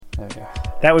There we go.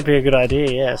 That would be a good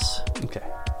idea. Yes. Okay.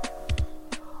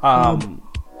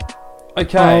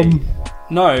 Okay.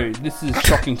 No, this is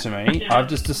shocking to me. I've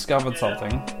just discovered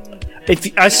something.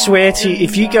 I swear to you,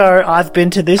 if you go, I've been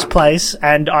to this place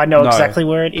and I know exactly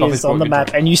where it is on the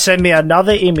map, and you send me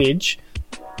another image.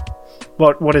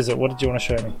 What is it? What did you want to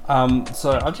show me?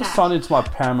 So I just signed into my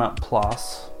Paramount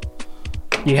Plus.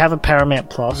 You have a Paramount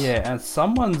Plus? Yeah, and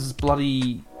someone's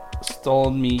bloody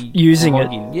stolen me using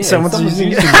login. it. Yeah, someone's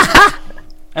using it.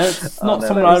 And it's not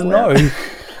someone I know.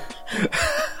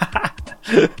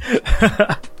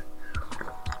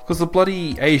 Because the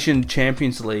bloody Asian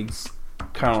Champions League's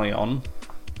currently on,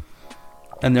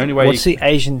 and the only way the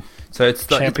Asian? So it's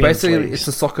basically it's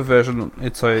the soccer version.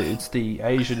 It's the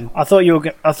Asian. I thought you were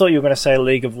going to say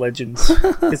League of Legends.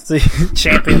 It's the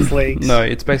Champions League. No,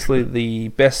 it's basically the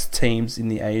best teams in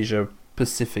the Asia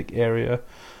Pacific area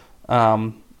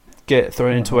get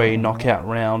thrown into a knockout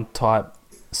round type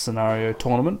scenario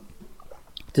tournament.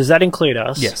 Does that include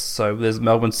us? Yes. So there's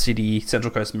Melbourne City,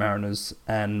 Central Coast Mariners,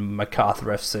 and Macarthur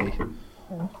FC.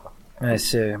 I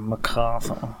see,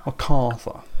 Macarthur.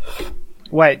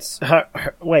 Wait,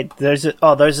 those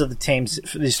are the teams,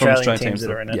 the Australian teams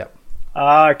that are in it. Yep.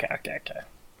 Oh, okay.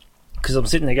 Because I'm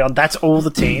sitting there going, that's all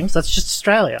the teams. That's just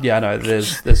Australia. Yeah, I know.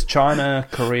 There's China,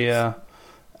 Korea,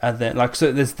 and then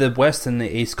so there's the West and the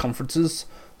East conferences.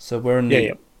 So we're in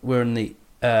the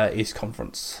East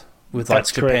Conference with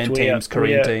that's Japan correct. teams,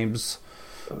 Korean teams.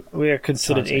 We are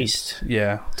considered China East. Teams.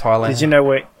 Yeah, Thailand.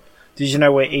 Did you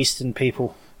know we're Eastern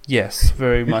people? Yes,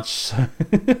 very much so.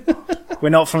 We're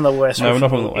not from the West. No, we're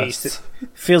not from the West. West. It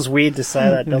feels weird to say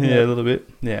that, doesn't it? Yeah, a little bit.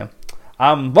 Yeah.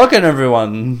 Welcome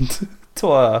everyone to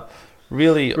a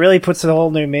really puts a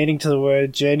whole new meaning to the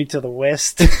word journey to the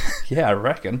West. Yeah, I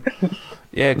reckon.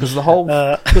 Yeah, because the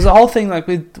whole thing, like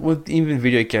with even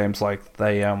video games, like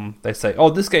they say, oh,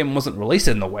 this game wasn't released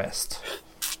in the West.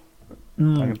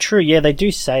 True. Yeah, they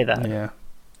do say that. Yeah.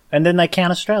 And then they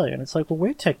count Australia, and it's like, well,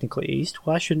 we're technically East.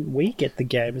 Why shouldn't we get the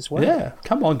game as well? Yeah,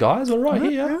 come on, guys, we're right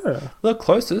here. Yeah. The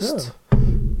closest. Yeah.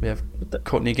 We have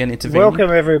Courtney again intervening.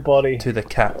 Welcome, everybody. To the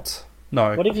cat.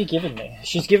 No. What have you given me?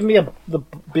 She's given me the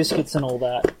biscuits and all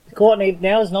that. Courtney,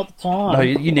 now is not the time. No,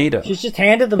 you need it. She's just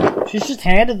handed them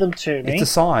to me. It's a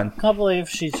sign. Can't believe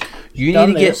she's You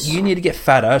need to get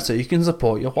fatter so you can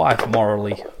support your wife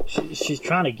morally. She's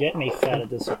trying to get me fatter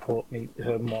to support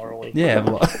her morally. Yeah,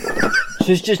 well,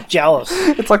 she's just jealous.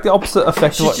 It's like the opposite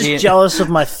effect of what She's just jealous of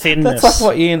my thinness. That's like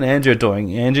what Ian and Andrew are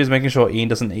doing. Andrew's making sure Ian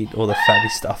doesn't eat all the fatty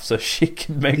stuff so she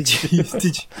can make... Did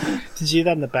you hear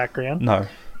that in the background? No.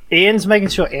 Ian's making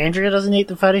sure Andrea doesn't eat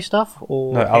the fatty stuff?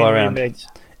 Or no, all around.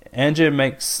 Andrea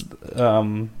makes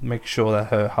sure that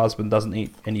her husband doesn't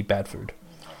eat any bad food.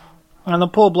 And the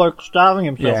poor bloke's starving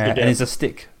himself to death. And he's a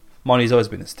stick. Monty's always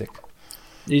been a stick.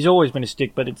 He's always been a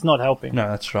stick, but it's not helping. No,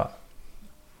 that's right.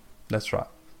 That's right.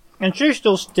 And she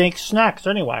still sneaks snacks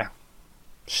anyway.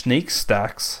 Sneak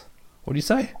stacks? What do you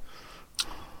say?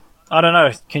 I don't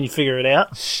know. Can you figure it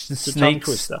out? It's a tongue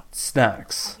twister.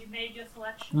 Snacks. You made your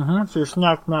selection. Mm-hmm. She's a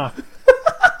snack now.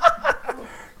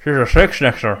 She's a sex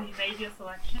snacker. You made your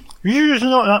selection. You just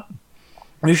not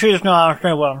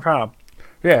understand what I'm trying.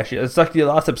 Yeah, it's like the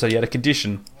last episode. You had a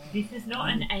condition. This is not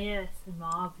an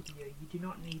ASMR video. You do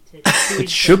not need to. It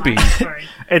should be.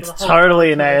 It's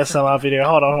totally an ASMR video.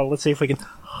 Hold on. Let's see if we can.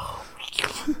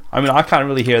 I mean, I can't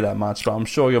really hear that much, but I'm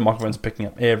sure your microphone's picking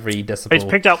up every decibel. It's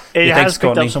picked up. It has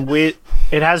picked up some weird.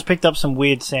 It has picked up some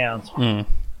weird sounds.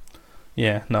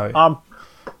 Yeah. No.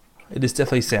 It is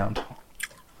definitely sound.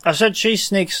 I said she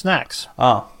sneaks snacks.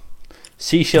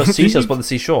 Seashells by the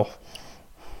seashore.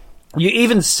 You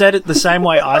even said it the same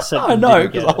way I said it. I know,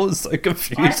 because I was so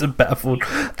confused and baffled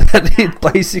that it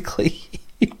basically...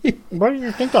 What did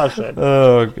you think I said?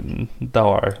 Oh, don't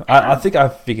worry. I think I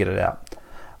figured it out.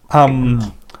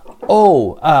 Highlights.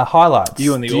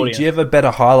 You and the audience. Do you have a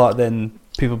better highlight than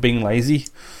people being lazy?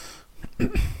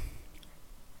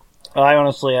 I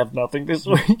honestly have nothing this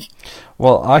week.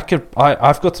 Well,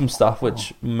 I've got some stuff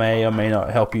which may or may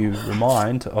not help you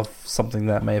remind of something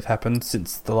that may have happened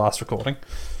since the last recording,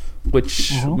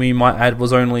 which we might add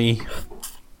was only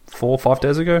 4 or 5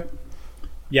 days ago.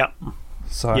 Yep.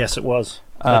 So yes, it was.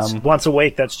 Once a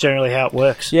week. That's generally how it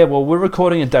works. Yeah. Well, we're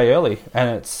recording a day early, and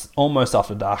it's almost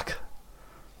after dark.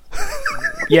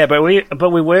 Yeah, but we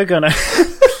were gonna.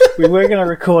 We were going to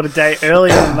record a day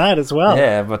earlier than that as well.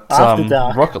 Yeah, but after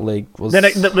dark. Rocket League was. Then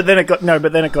it got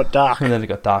dark. And then it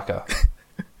got darker,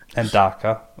 and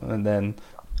darker, and then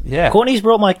Courtney's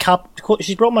brought my cup.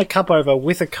 She's brought my cup over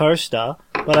with a coaster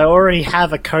but I already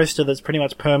have a coaster that's pretty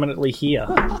much permanently here.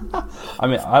 I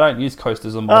mean, I don't use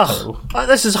coasters on my table. Oh,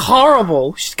 this is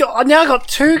horrible. I now got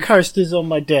 2 coasters on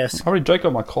my desk. I already drank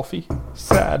all my coffee.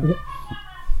 Sad.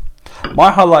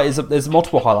 My highlight is there's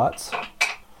multiple highlights.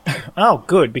 Oh,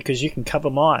 good, because you can cover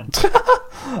mine.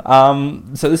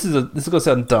 So this is going to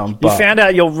sound dumb, but you found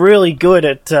out you're really good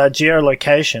at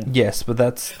geolocation. Yes, but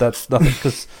that's nothing,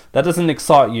 because that doesn't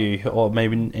excite you or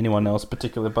maybe anyone else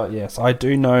particularly. But yes, I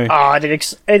do know. Oh, it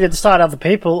excite other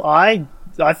people. I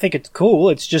think it's cool.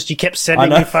 It's just you kept sending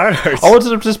me photos. I wanted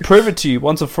to just prove it to you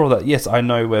once and for all that yes, I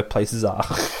know where places are.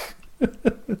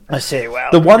 I see. Wow.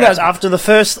 The one that after the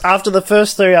first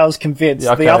 3, I was convinced.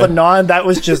 Yeah, okay. The other 9, that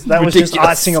was just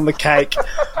icing on the cake.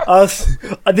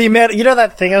 The amount,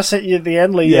 that thing I sent you at the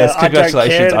end, Lee. Yes,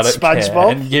 congratulations. I don't care,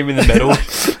 SpongeBob. And give me the medal.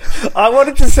 I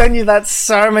wanted to send you that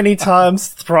so many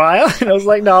times prior, and I was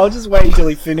like, no, I'll just wait until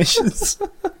he finishes.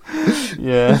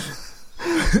 Yeah.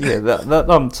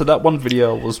 Yeah. So that one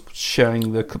video I was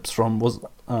sharing the clips from was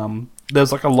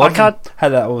there's like a lot of how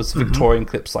that was Victorian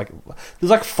clips. Like there's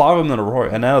like 5 of them in a row,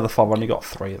 and out of the 5, I only got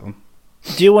 3 of them.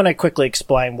 Do you want to quickly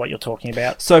explain what you're talking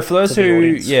about? So for those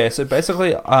so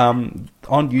basically, on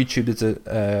YouTube there's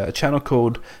a channel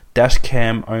called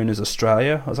Dashcam Owners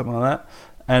Australia or something like that,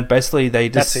 and basically they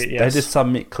just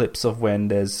submit clips of when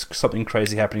there's something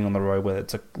crazy happening on the road, whether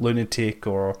it's a lunatic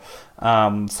or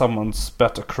someone's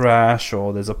about to crash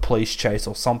or there's a police chase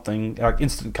or something. Like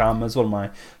Instant Karma is one of my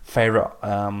favorite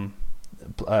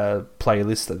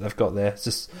playlists that they've got there. It's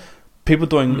just people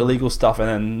doing illegal stuff and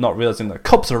then not realizing that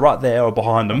cops are right there or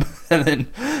behind them, and then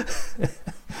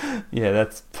yeah,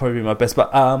 that's probably my best.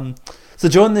 But so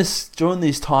during this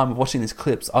time of watching these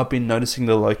clips, I've been noticing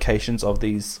the locations of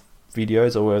these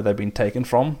videos or where they've been taken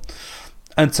from,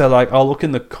 and so like I'll look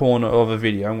in the corner of a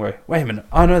video and go, wait a minute,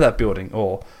 I know that building,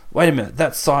 or wait a minute,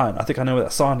 that sign, I think I know where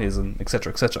that sign is, and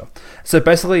etc. etc. So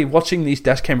basically, watching these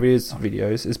dashcam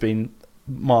videos has been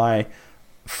my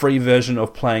free version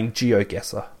of playing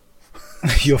GeoGuessr.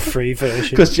 Your free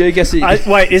version, because GeoGuessr.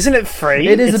 Wait, isn't it free?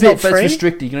 It is a bit, but it's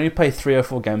restricted. You can only play 3 or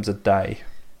 4 games a day.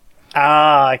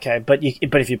 Ah, okay, but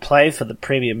if you play for the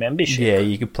premium membership, yeah,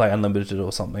 you could play unlimited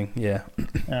or something. Yeah.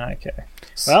 Okay.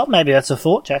 Well, maybe that's a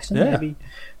thought, Jackson. Yeah.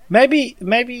 Maybe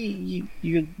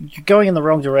you're going in the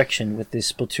wrong direction with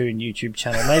this Splatoon YouTube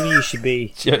channel. Maybe you should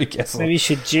be GeoGuessr. Maybe you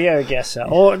should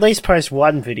GeoGuessr, or at least post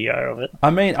one video of it.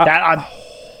 I mean,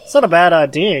 it's not a bad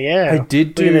idea. Yeah, I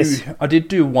did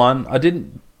do one. I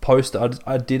didn't post it.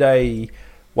 I did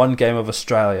one game of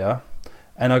Australia,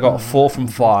 and I got 4 from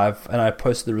 5, and I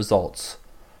posted the results.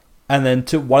 And then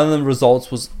one of the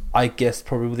results was, I guess,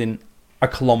 probably within a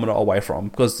kilometre away from,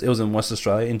 because it was in West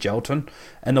Australia, in Gelton,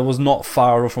 and it was not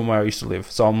far from where I used to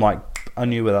live. So I'm like, I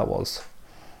knew where that was.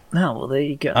 Oh, well, there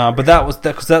you go. But that was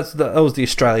because that was the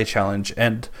Australia challenge,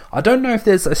 and I don't know if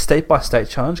there's a state-by-state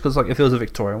challenge, because like if it was a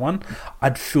Victorian one,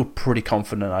 I'd feel pretty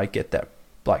confident I'd get that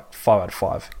like 5 out of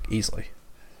 5 easily.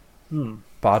 But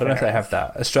I don't know if they have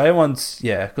that. Australian ones,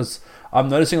 yeah, because I'm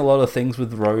noticing a lot of things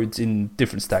with roads in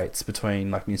different states between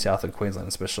like New South and Queensland,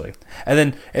 especially. And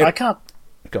then I can't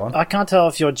tell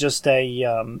if you're just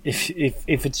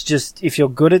if you're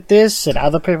good at this and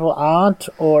other people aren't,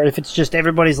 or if it's just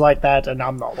everybody's like that and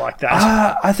I'm not like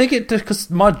that. I think it because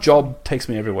my job takes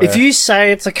me everywhere. If you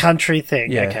say it's a country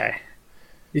thing, okay.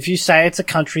 If you say it's a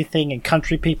country thing and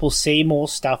country people see more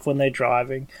stuff when they're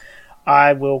driving,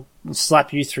 I will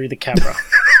slap you through the camera.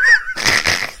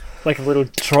 Like a little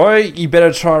Troy, you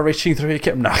better try reaching through your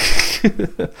camera.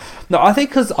 No, I think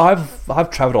because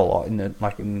I've travelled a lot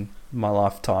in my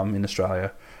lifetime in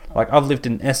Australia. Like I've lived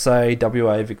in SA,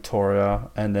 WA, Victoria,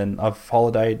 and then I've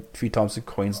holidayed a few times in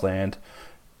Queensland.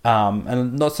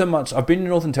 And not so much. I've been in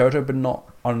Northern Territory, but not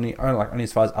only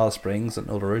as far as Alice Springs and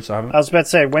Uluru. So I was about to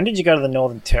say, when did you go to the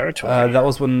Northern Territory? That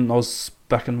was when I was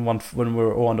back in when we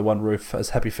were all under one roof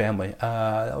as Happy Family.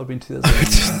 That would have been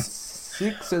 2006,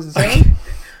 2007.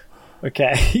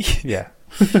 Okay. Yeah.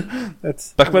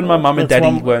 That's back when my mum and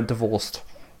daddy weren't divorced.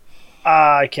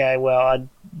 Okay. Well,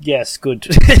 yes, good.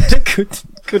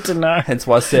 good to know. Hence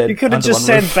why I said you could have just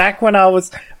said roof. back when I was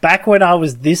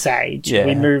this age. Yeah.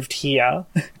 We moved here.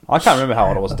 I can't remember how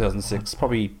old I was in 2006.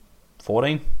 Probably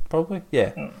 14. Probably.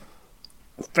 Yeah.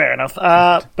 Fair enough.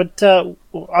 But I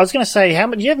was going to say, how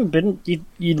much you haven't been?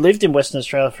 You lived in Western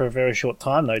Australia for a very short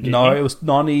time, though, didn't you? No, it was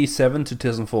 97 to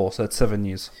 2004, so that's 7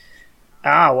 years.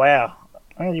 Ah, wow.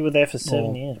 Oh, you were there for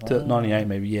 7 years. Wow. 98,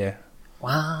 maybe. Yeah.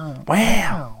 Wow.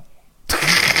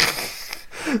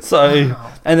 So,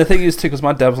 and the thing is too, because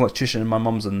my dad was an electrician and my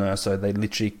mum's a nurse, so they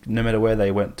literally, no matter where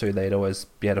they went to, they'd always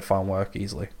be able to find work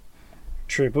easily.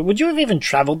 True, but would you have even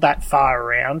travelled that far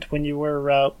around when you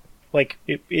were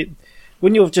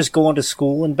Wouldn't you have just gone to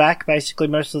school and back basically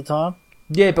most of the time?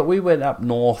 Yeah, but we went up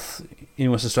north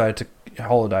in West Australia to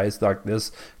holidays. Like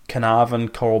there's Carnarvon,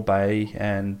 Coral Bay,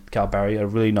 and Kalbarri are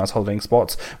really nice holidaying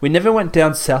spots. We never went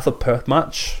down south of Perth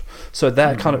much, so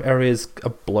that kind of area is a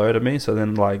blur to me. So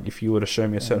then, like, if you were to show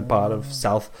me a certain part of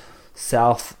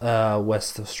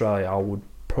West Australia, I would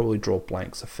probably draw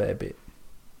blanks a fair bit.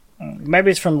 Maybe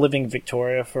it's from living in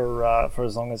Victoria for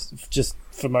as long as just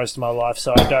for most of my life,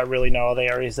 so I don't really know other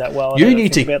areas that well. You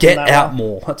need to get out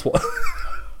more. That's what.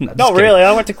 No, not really.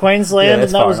 I went to Queensland,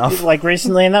 and that was like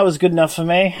recently, and that was good enough for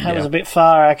me. That was a bit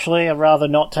far, actually. I'd rather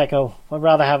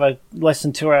have a less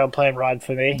than 2 hour plane ride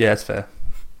for me. Yeah, that's fair.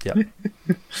 Yep.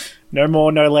 No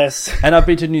more, no less. And I've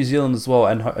been to New Zealand as well,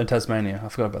 and Tasmania. I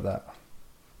forgot about that.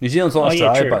 New Zealand's not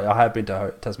Australia, but I have been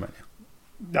to Tasmania.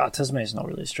 No, Tasmania's not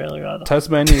really Australia either.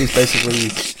 Tasmania is basically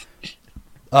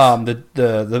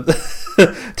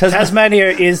Tasmania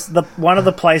is one of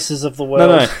the places of the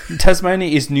world. No,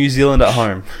 Tasmania is New Zealand at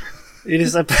home. It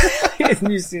is it's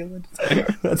New Zealand.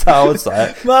 That's how I would say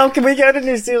it. Mom, can we go to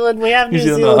New Zealand? We have New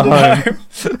Zealand at home.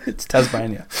 It's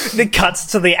Tasmania. It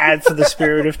cuts to the ad for the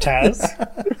Spirit of Taz.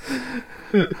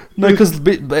 No, because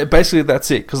basically that's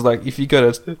it. Because like if you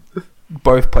go to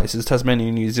both places, Tasmania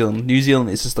and New Zealand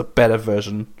is just a better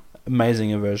version,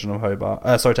 amazinger version of Hobart.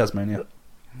 Tasmania.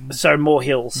 So more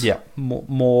hills. Yeah,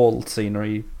 more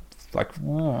scenery. Like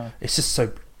it's just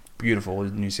so beautiful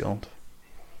in New Zealand.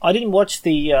 I didn't watch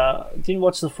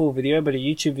the full video, but a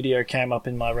YouTube video came up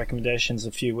in my recommendations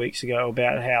a few weeks ago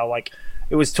about how like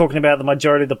it was talking about the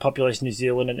majority of the population of New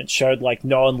Zealand, and it showed like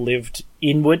no one lived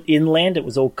inland. It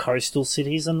was all coastal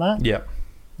cities and that. Yeah,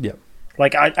 yeah.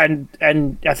 Like I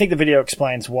think the video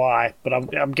explains why, but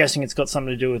I'm guessing it's got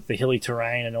something to do with the hilly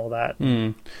terrain and all that.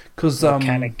 Because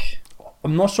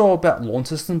I'm not sure about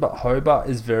Launceston, but Hobart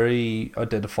is very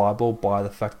identifiable by the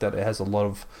fact that it has a lot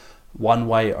of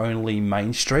one-way only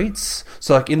main streets.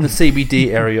 So like in the CBD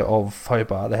area of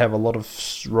Hobart, they have a lot of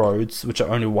roads which are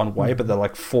only one way, but they're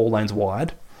like 4 lanes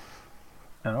wide.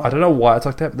 Oh. I don't know why it's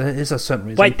like that, but there is a certain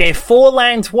reason. Wait, they're 4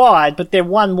 lanes wide, but they're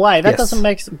one way. That doesn't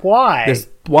make sense. Why? There's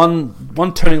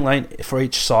one turning lane for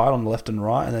each side on the left and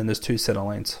right, and then there's 2 center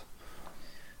lanes.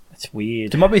 That's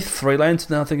weird. There might be 3 lanes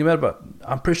now thinking about it, but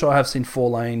I'm pretty sure I have seen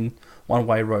 4-lane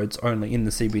one-way roads only in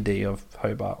the CBD of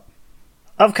Hobart.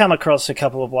 I've come across a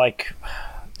couple of like,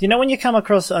 you know, when you come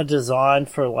across a design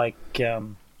for like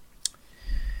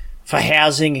for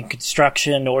housing and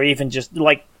construction, or even just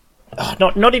like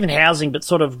not even housing, but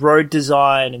sort of road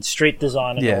design and street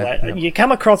design and all that. Yeah. You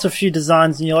come across a few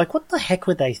designs and you're like, what the heck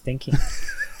were they thinking?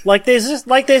 There's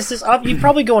this. You've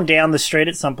probably gone down the street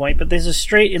at some point, but there's a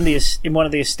street in one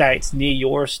of the estates near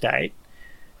your estate,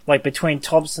 like between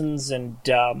Thompson's and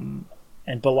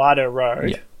Bellardo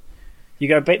Road. Yeah. You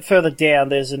go a bit further down,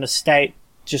 there's an estate.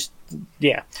 There's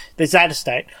that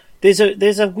estate.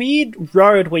 There's a weird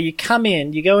road where you come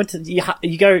in, you go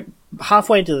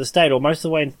halfway into the estate or most of the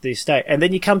way into the estate, and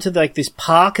then you come to like this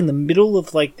park in the middle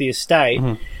of like the estate,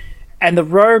 and the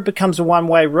road becomes a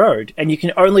one-way road, and you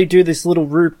can only do this little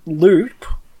loop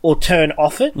or turn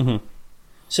off it.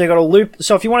 So you got a loop.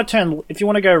 So if you want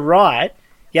to go right,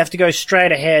 you have to go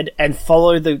straight ahead and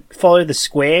follow the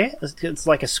square. It's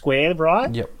like a square,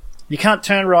 right? Yep. You can't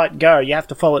turn right and go. You have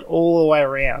to follow it all the way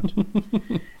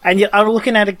around. And I'm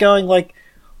looking at it going like,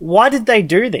 why did they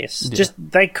do this? Yeah.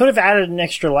 They could have added an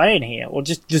extra lane here, or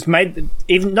just made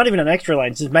not even an extra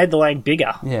lane, just made the lane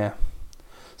bigger. Yeah.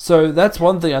 So that's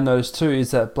one thing I noticed too,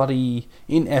 is that bloody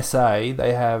in SA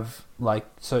they have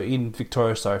in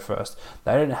Victoria first,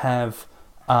 they don't have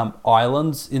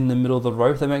islands in the middle of the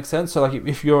road. If that makes sense. So like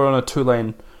if you're on a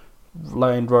 2-lane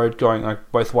road going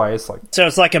like both ways, so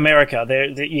it's like America.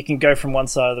 You can go from one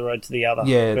side of the road to the other.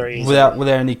 Yeah, very without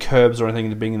any curbs or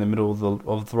anything being in the middle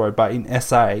of the road. But in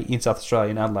SA, in South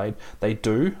Australia, in Adelaide, they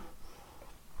do.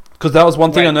 Because that was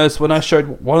one thing I noticed when I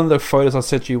showed one of the photos I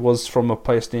sent you was from a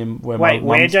place near where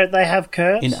where don't they have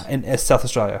curbs in South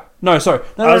Australia? No, sorry,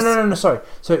 no, sorry.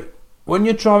 So when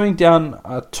you're driving down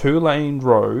a 2-lane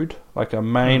road, like a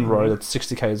main road that's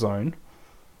 60k zone.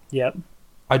 Yep.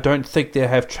 I don't think they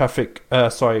have traffic.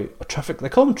 They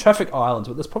call them traffic islands,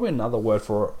 but there's probably another word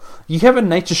for it. You have a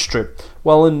nature strip.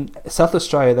 Well, in South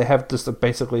Australia, they have just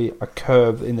basically a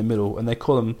curve in the middle, and they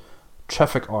call them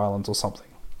traffic islands or something.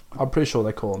 I'm pretty sure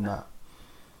they call them that.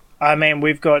 I mean,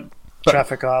 we've got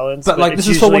traffic islands, but like this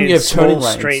is for when you have turning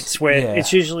lanes. Streets where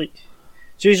it's usually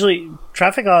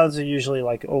traffic islands are usually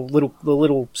like the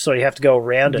little, so you have to go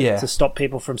around it to stop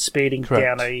people from speeding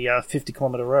down a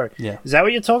 50-kilometre road. Yeah. Is that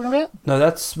what you're talking about? No,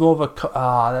 that's more of a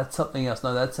that's something else.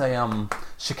 No, that's a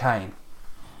chicane.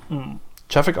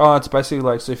 Traffic islands are basically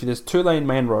like, so if there's 2-lane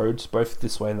main roads, both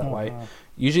this way and that way,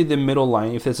 usually the middle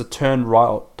lane, if there's a turn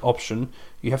right option,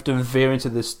 you have to veer into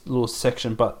this little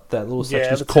section, but that little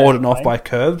section is cordoned off by a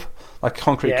curve, like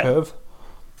concrete curve.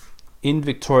 In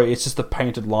Victoria, it's just the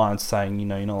painted lines saying, you're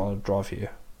not allowed to drive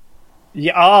here.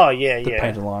 Yeah, The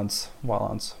painted lines, white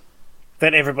lines.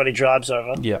 That everybody drives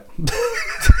over. Yeah.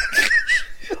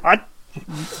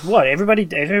 Everybody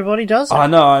does it? I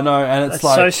know, and it's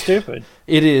that's so stupid.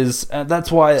 It is, and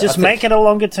that's why... Just make it a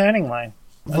longer turning lane.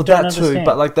 Well, that understand. Too,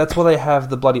 but that's why they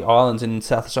have the bloody islands in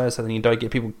South Australia, so then you don't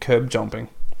get people curb jumping.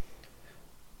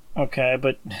 Okay,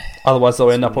 but... Otherwise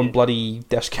they'll end up on bloody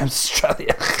dash cams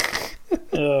Australia.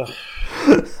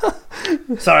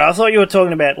 Sorry, I thought you were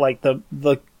talking about like the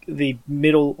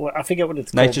middle. I forget what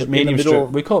it's called. Nature's medium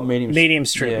strip. We call it medium. Medium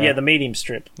strip. Yeah, the medium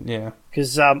strip. Yeah.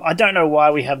 Because I don't know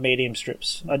why we have medium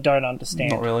strips. I don't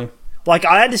understand. Not really. Like,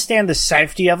 I understand the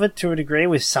safety of it to a degree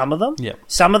with some of them. Yeah.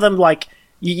 Some of them, like,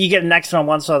 you get an accident on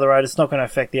one side of the road, it's not going to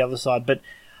affect the other side. But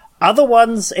other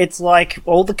ones, it's like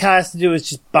all the car has to do is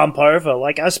just bump over.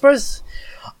 Like, I suppose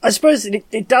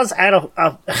it does add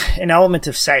an element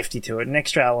of safety to it, an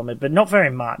extra element, but not very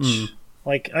much.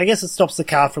 Like, I guess it stops the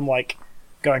car from, like,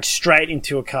 going straight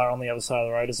into a car on the other side of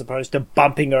the road as opposed to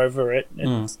bumping over it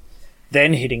and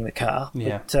then hitting the car.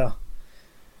 Yeah.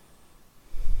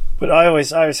 But I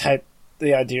always hate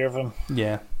the idea of them.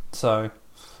 Yeah. So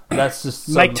that's just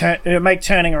make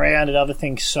turning around and other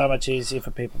things so much easier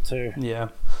for people too. Yeah.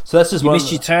 So that's just you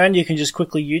missed your turn, you can just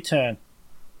quickly U-turn.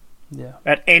 Yeah.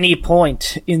 At any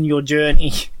point in your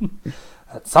journey.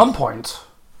 At some point.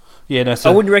 Yeah, no.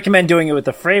 So I wouldn't recommend doing it with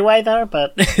the freeway though,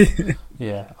 but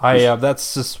yeah,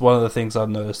 that's just one of the things I've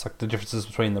noticed, like the differences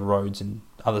between the roads in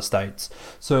other states.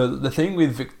 So the thing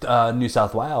with New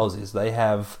South Wales is they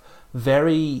have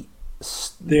very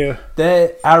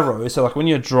their arrows. So like when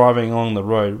you're driving along the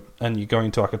road and you're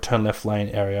going to like a turn left lane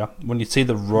area, when you see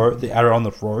the arrow on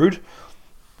the road,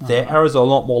 their arrows are a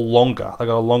lot more longer. They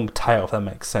got a long tail, if that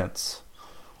makes sense.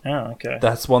 Oh, okay.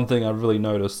 That's one thing I've really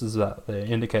noticed is that their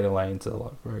indicator lanes are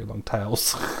like very long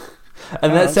tails,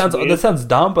 and that sounds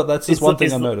dumb, but that's just one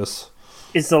thing I noticed.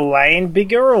 Is the lane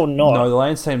bigger or not? No, the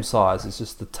lane's same size. It's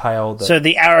just the tail. So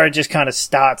the arrow just kind of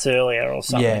starts earlier or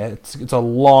something. Yeah, it's a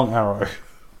long arrow.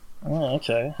 Oh,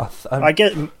 okay. I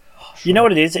get. You know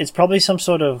what it is? It's probably some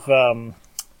sort of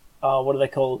what do they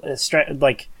call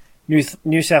like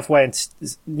New South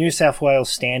Wales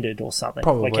standard or something.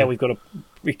 Probably. Like how we've got a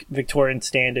Victorian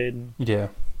standard. Yeah.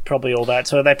 Probably all that.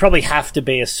 So they probably have to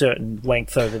be a certain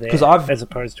length over there as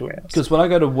opposed to ours. Because when I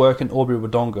go to work in Albury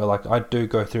Wodonga, like I do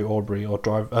go through Albury or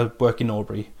work in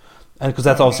Albury, and because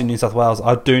that's obviously New South Wales,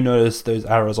 I do notice those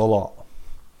arrows a lot.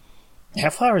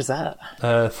 How far is that?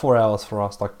 4 hours for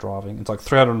us, like driving. It's like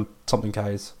 300 something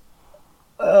k's.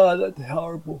 Oh, that's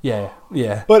horrible. Yeah.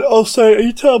 But also, are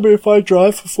you telling me if I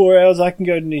drive for 4 hours, I can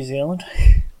go to New Zealand?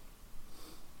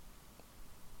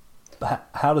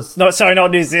 How does... No, sorry, not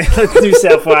New Zealand. New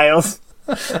South Wales.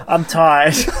 I'm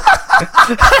tired.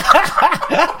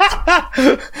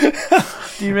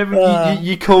 Do you remember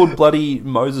you called bloody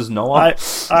Moses Noah?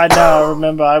 I know, I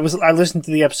remember. I listened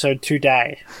to the episode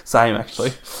today. Same,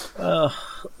 actually. I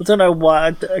don't know why,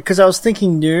 because I was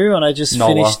thinking new, and I just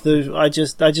finished I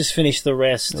just finished the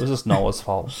rest. It was just Noah's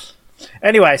fault.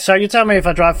 Anyway, so you tell me if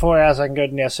I drive 4 hours, I can go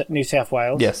to New South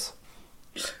Wales? Yes.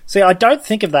 See, I don't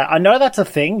think of that. I know that's a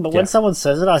thing, but when someone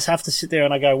says it, I have to sit there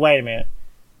and I go, wait a minute.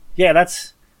 Yeah,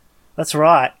 that's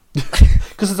right.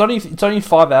 Because it's only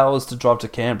 5 hours to drive to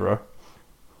Canberra.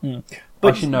 But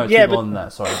actually, no, it's more than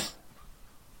that. Sorry,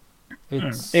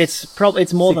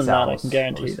 it's more than that. I can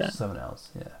guarantee you that. 7 hours.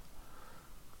 Yeah.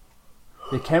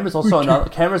 Canberra's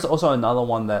also another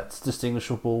one that's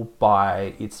distinguishable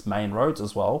by its main roads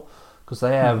as well, because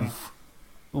they have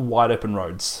wide open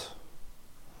roads.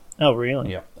 Oh,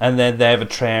 really? Yeah, and then they have a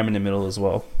tram in the middle as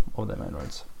well of their main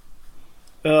roads.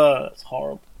 That's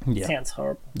horrible. Yeah. Sounds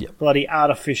horrible. Yeah. Bloody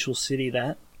artificial city,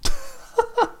 that.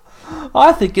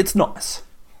 I think it's nice.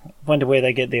 Wonder where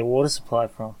they get their water supply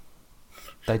from.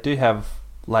 They do have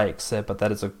lakes there, but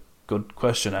that is a good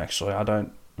question, actually. I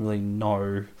don't really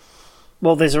know.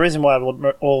 Well, there's a reason why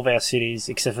all of our cities,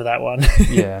 except for that one,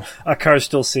 are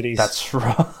coastal cities. That's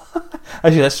right.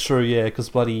 Actually, that's true, yeah, because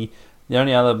bloody... The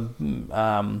only other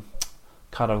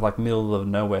kind of like middle of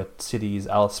nowhere city is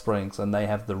Alice Springs, and they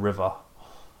have the river.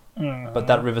 But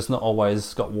that river's not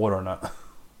always got water in it.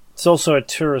 It's also a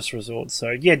tourist resort, so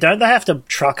yeah, don't they have to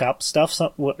truck up stuff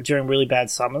during really bad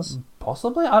summers?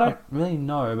 Possibly, I don't really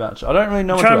know about. I don't really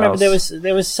know. I'm trying to remember.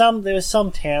 There was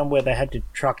some town where they had to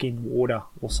truck in water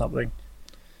or something.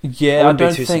 Yeah, I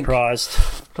wouldn't be too surprised. I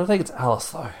don't think it's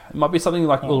Alice though. It might be something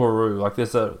like Uluru. Like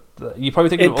there's you probably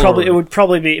think it of Uluru. It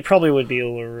probably would be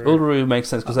Uluru. Uluru makes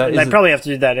sense because they probably have to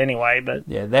do that anyway. But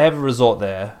yeah, they have a resort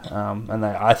there, and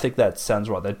I think that sounds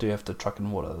right. They do have to truck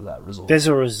and water that resort. There's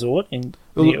a resort in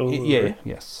Uluru. Yeah,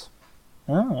 yes.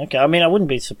 Oh, okay. I mean, I wouldn't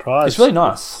be surprised. It's really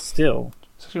nice. Still,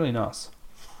 it's really nice.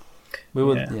 We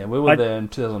were there in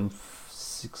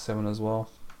 2006-07 as well.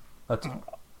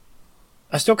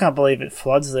 I still can't believe it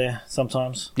floods there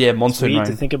sometimes. Yeah, monsoon rain. Weird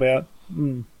to think about.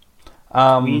 Weird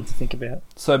to think about.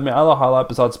 So my other highlight,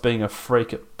 besides being a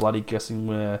freak at bloody guessing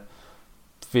where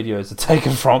videos are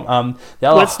taken from,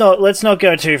 let's not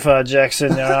go too far,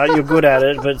 Jackson. You're good at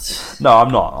it, but no,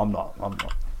 I'm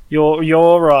not.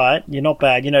 You're right. You're not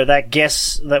bad. You know, that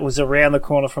guess that was around the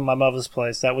corner from my mother's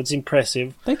place, that was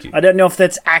impressive. Thank you. I don't know if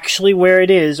that's actually where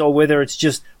it is or whether it's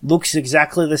just looks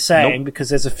exactly the same because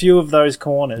there's a few of those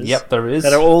corners. Yep, there is.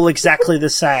 That are all exactly the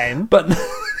same. But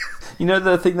you know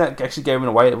the thing that actually gave it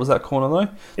away? It was that corner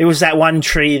though? It was that one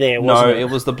tree there, wasn't it? No, it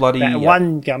was the bloody...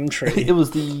 one gum tree. It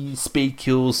was the Speed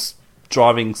Kills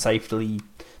driving safely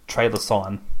trailer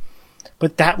sign.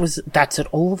 But that's at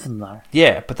all of them, though.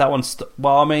 Yeah, but that one's...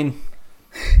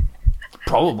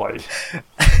 probably.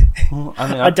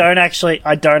 I don't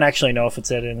actually know if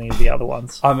it's at any of the other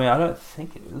ones. I mean, I don't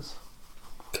think it is.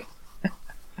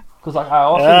 Because I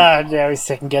often... now he's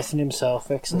second guessing himself.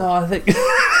 Excellent. No, I think...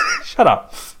 Shut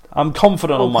up. I'm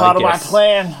confident on my part guess. Of my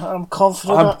plan. I'm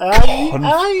confident.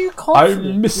 Are you confident?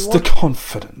 I'm Mr.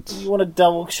 Confident. You want to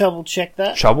double check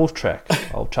that? Trouble check.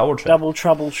 I'll trouble check. Double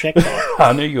trouble check that.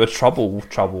 I knew you were trouble.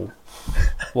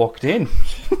 Walked in.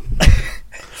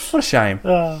 What a shame.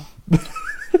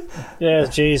 Yeah,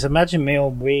 geez. Imagine me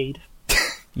on weed.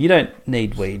 You don't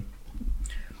need weed.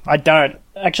 I don't.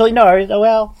 Actually, no.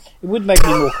 Well, it would make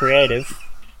me more creative.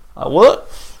 What?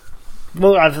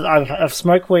 Well, I've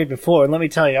smoked weed before, and let me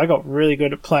tell you, I got really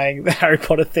good at playing the Harry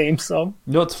Potter theme song.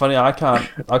 You know what's funny? I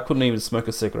couldn't even smoke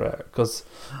a cigarette because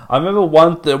I remember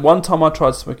one time I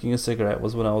tried smoking a cigarette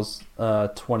was when I was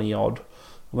 20 odd.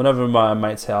 Went over to my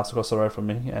mate's house across the road from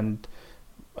me, and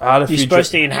I had a few. You're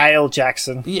supposed to inhale,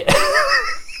 Jackson. Yeah,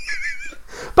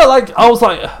 but like I was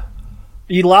like,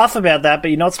 you laugh about that,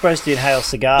 but you're not supposed to inhale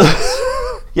cigars.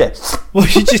 Yeah. Well,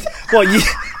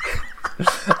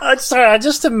 I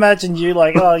just imagine you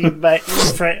like, your mate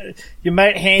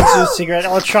hands you a cigarette.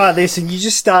 I'll try this, and you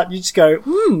just go,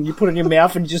 you put it in your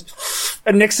mouth, and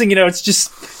and next thing you know, it's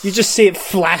just you just see it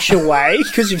flash away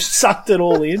because you've sucked it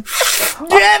all in.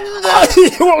 Yeah,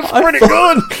 it was pretty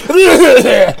good.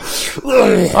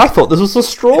 I thought this was a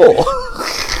straw.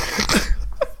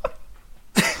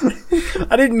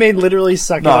 I didn't mean literally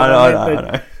suck it. I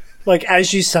know. Like,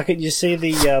 as you suck it, you see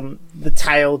the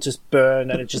tail just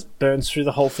burn, and it just burns through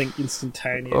the whole thing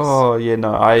instantaneous. Oh, yeah,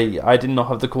 no, I did not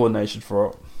have the coordination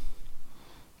for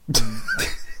it.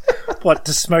 What,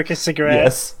 to smoke a cigarette?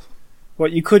 Yes.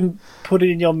 What, you couldn't put it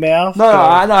in your mouth? No,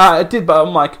 I did, but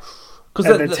I'm like... And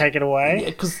then take it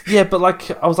away? But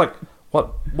like, I was like,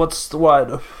 what's the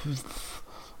word?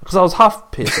 Because I was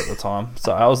half pissed at the time,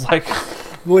 so I was like...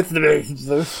 With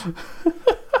the...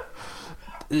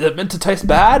 Is it meant to taste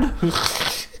bad?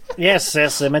 Yes,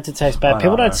 they're meant to taste bad.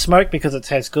 People don't smoke because it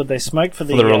tastes good. They smoke for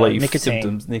the relief nicotine.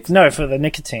 Symptoms. No, for the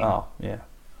nicotine. Oh, yeah.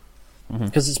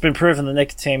 Because it's been proven the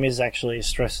nicotine is actually a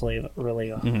stress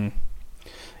reliever. Mm-hmm.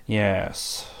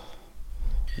 Yes.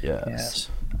 That's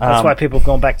why people have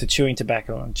gone back to chewing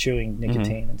tobacco and chewing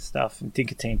nicotine and stuff, and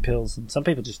nicotine pills. And some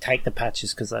people just take the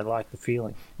patches because they like the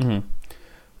feeling. Mm-hmm.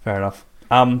 Fair enough.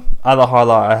 Other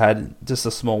highlight I had, just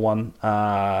a small one.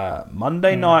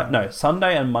 Sunday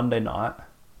and Monday night.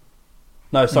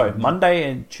 No, sorry, Monday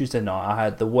and Tuesday night. I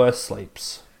had the worst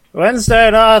sleeps.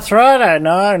 Wednesday night, Friday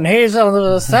night, and he's on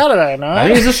the Saturday night.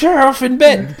 And he's a sheriff in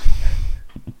bed.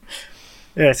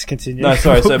 Yes, continue. No,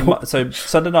 sorry. So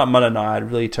Sunday night, Monday night, I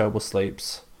had really terrible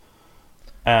sleeps.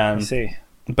 And I see.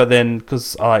 But then,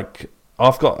 because I've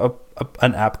got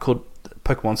an app called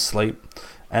Pokemon Sleep.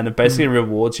 And it basically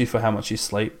rewards you for how much you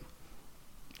sleep.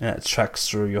 And it tracks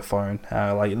through your phone.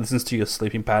 How it listens to your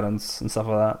sleeping patterns and stuff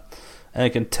like that. And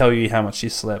it can tell you how much you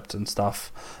slept and stuff.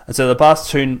 And so the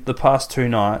past two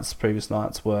nights, previous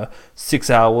nights, were 6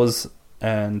 hours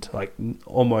and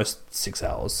almost 6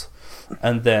 hours.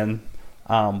 And then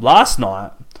last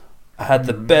night, I had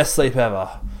the best sleep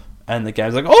ever. And the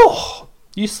game's like, oh,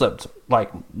 you slept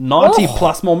 90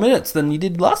 plus more minutes than you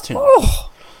did last two nights.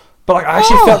 But I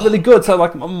actually felt really good, so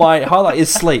my highlight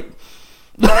is sleep.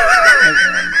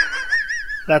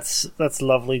 That's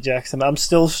lovely, Jackson. I'm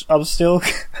still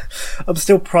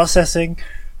processing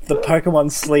the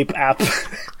Pokemon Sleep app.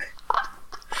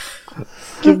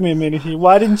 Give me a minute here.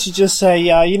 Why didn't you just say,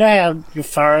 you know how your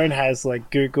phone has like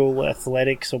Google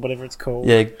Athletics or whatever it's called?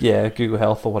 Yeah, Google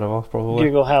Health or whatever, probably.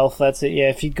 Google Health, that's it. Yeah,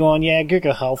 if you'd gone,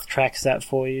 Google Health tracks that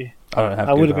for you. I don't have.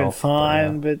 I would have Google been Health,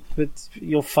 fine, but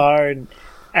your phone.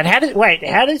 And how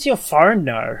does your phone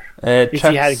know if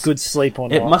you had good sleep or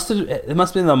not? It must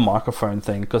have been the microphone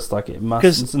thing because like it must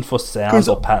listen for sounds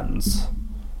or patterns.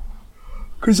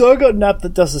 Because I got an app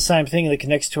that does the same thing that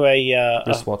connects to a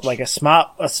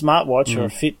smartwatch or a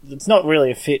Fit. It's not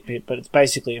really a Fitbit, but it's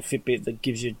basically a Fitbit that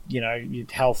gives you your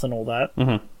health and all that.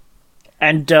 Mm-hmm.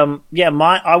 And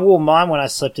I wore mine when I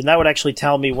slept, and that would actually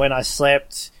tell me when I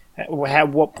slept,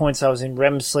 what points I was in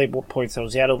REM sleep, what points I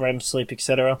was out of REM sleep,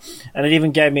 etc. And it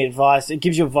even gave me advice. It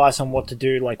gives you advice on what to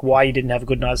do, like why you didn't have a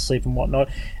good night's sleep and whatnot.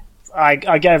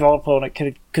 I gave up on it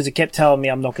because it kept telling me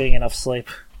I'm not getting enough sleep.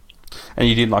 And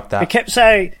you didn't like that. It kept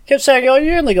saying, oh,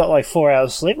 you only got like 4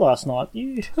 hours sleep last night.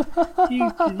 You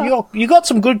got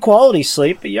some good quality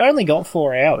sleep, but you only got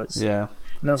 4 hours. Yeah.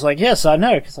 And I was like, yes, I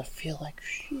know, because I feel like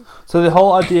shit. So the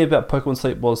whole idea about Pokemon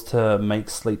Sleep was to make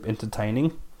sleep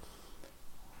entertaining.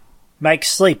 Make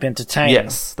sleep entertaining.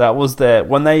 Yes, that was there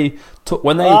when they. So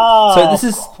let me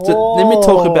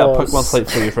talk about Pokemon Sleep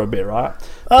for you for a bit, right?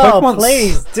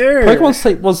 Please do. Pokemon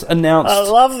Sleep was announced. I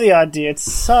love the idea.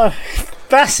 It's so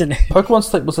fascinating. Pokemon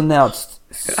Sleep was announced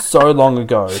so long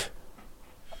ago.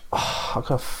 I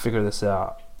gotta figure this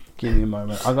out. Give me a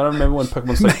moment. I gotta remember when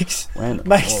Pokemon Sleep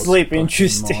makes sleep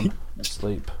interesting.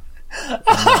 Sleep.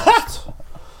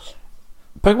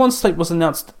 Pokemon Sleep was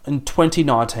announced in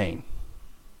 2019.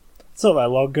 It's not that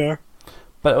long ago.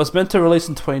 But it was meant to release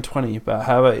in 2020. But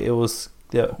however,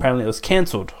 apparently it was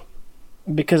cancelled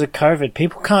because of COVID.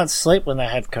 People can't sleep when they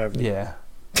have COVID. Yeah.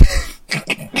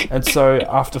 And so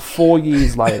after 4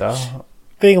 years later,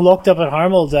 being locked up at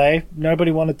home all day, nobody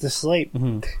wanted to sleep.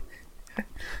 Mm-hmm.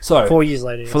 So 4 years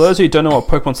later, yes. For those who don't know what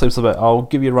Pokemon Sleep's about, I'll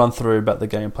give you a run through about the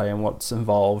gameplay and what's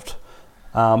involved.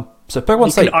 So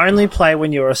Pokemon Sleep, you can only play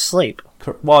when you're asleep.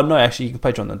 Well, no, actually, you can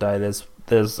play during the day.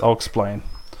 There's. I'll explain.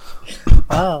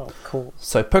 Oh, cool.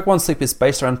 So Pokemon Sleep is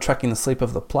based around tracking the sleep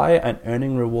of the player and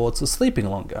earning rewards for sleeping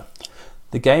longer.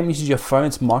 The game uses your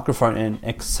phone's microphone and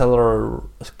accelerometer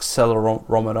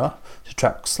to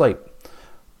track sleep.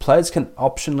 Players can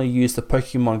optionally use the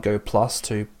Pokemon Go Plus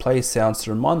to play sounds to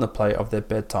remind the player of their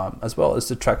bedtime, as well as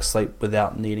to track sleep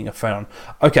without needing a phone.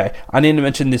 Okay, I need to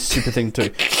mention this stupid thing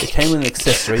too. It came with an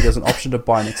accessory. There's an option to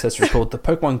buy an accessory called the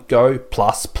Pokemon Go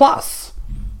Plus Plus.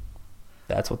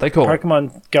 That's what they call it.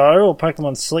 Pokemon Go or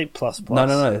Pokemon Sleep Plus Plus?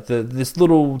 No. This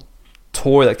little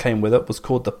toy that came with it was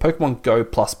called the Pokemon Go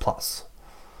Plus Plus.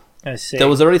 I see. There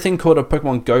was already a thing called a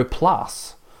Pokemon Go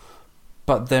Plus,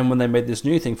 but then when they made this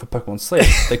new thing for Pokemon Sleep,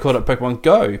 they called it Pokemon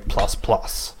Go Plus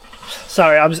Plus.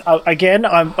 Sorry,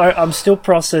 I'm still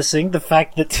processing the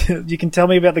fact that you can tell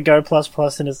me about the Go Plus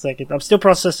Plus in a second. I'm still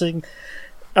processing.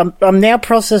 I'm now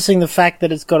processing the fact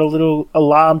that it's got a little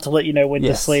alarm to let you know when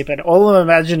to sleep, and all I'm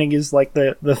imagining is like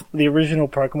the original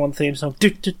Pokemon theme song.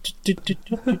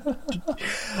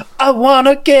 I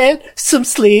wanna get some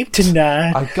sleep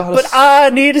tonight, but I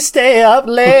need to stay up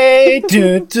late.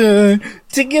 To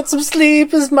get some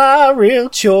sleep is my real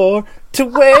chore. To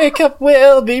wake up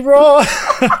will be raw.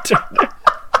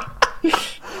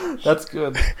 That's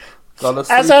good.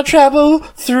 As I travel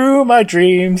through my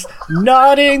dreams,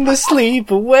 nodding the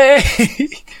sleep away.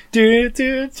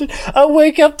 I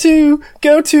wake up to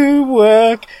go to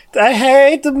work. I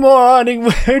hate the morning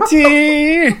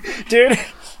routine.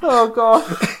 Oh God.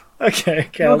 Okay.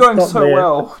 You're going so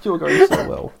well. You're going so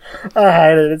well. I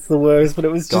hate it. It's the worst, but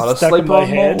it was just stuck in my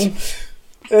head.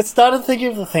 I started thinking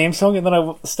of the theme song, and then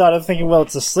I started thinking, well,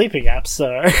 it's a sleeping app,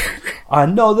 so... I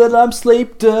know that I'm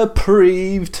sleep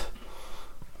deprived.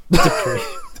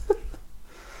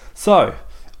 So,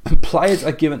 players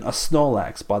are given a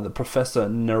Snorlax by the Professor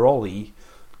Neroli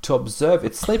to observe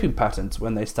its sleeping patterns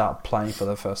when they start playing for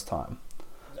the first time.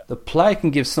 The player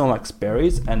can give Snorlax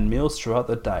berries and meals throughout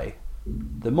the day.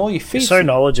 The more you feed... You're so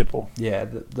knowledgeable. Yeah,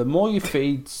 the more you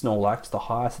feed Snorlax, the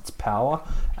higher its power,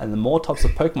 and the more types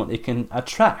of Pokemon it can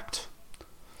attract.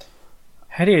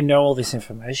 How do you know all this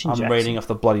information, Jackson? I'm reading off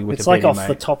the bloody Wikipedia, It's like off mate.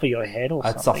 the top of your head or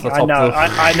It's something. off the top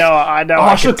I know. Oh,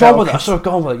 I should have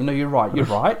gone with it. You know, you're right. You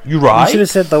should have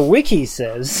said the wiki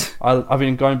says. I've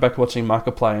been going back watching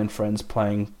Markiplier and friends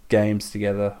playing games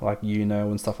together, like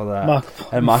and stuff like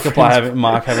that. Mark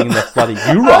having the bloody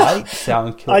 "you right"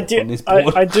 sound killer on his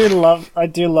board. I do love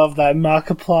that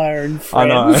Markiplier and friends. I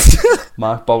know.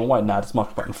 Mark Bob. Wait, it's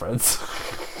Markiplier and friends.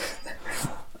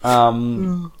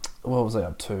 what was I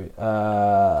up to?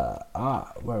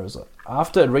 Where was it?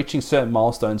 After reaching certain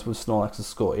milestones with Snorlax's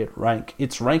score,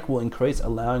 its rank will increase,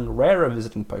 allowing rarer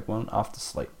visiting Pokemon after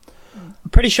sleep. I'm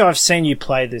pretty sure I've seen you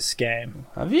play this game.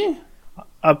 Have you?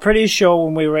 I'm pretty sure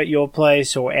when we were at your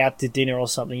place or out to dinner or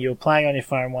something, you were playing on your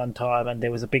phone one time and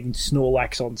there was a big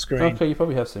Snorlax on screen. Okay, you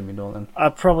probably have seen me do it then. I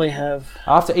probably have.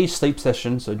 After each sleep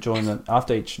session,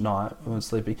 after each night when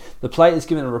sleeping, the player is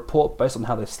given a report based on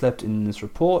how they slept. In this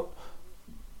report,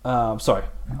 let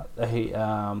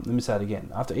me say it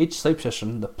again. After each sleep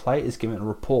session, the player is given a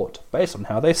report based on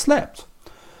how they slept.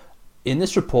 In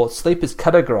this report, sleep is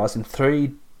categorized in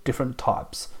 3 different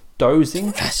types: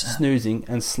 dozing, snoozing,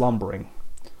 and slumbering.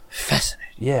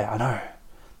 Fascinating. Yeah, I know.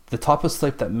 The type of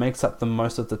sleep that makes up the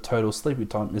most of the total sleeping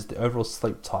time is the overall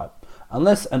sleep type,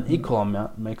 unless an equal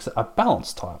amount makes it a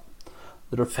balanced type.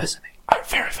 Fascinating.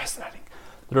 Very fascinating.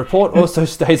 The report also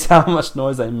states how much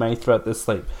noise they make throughout their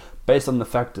sleep, based on the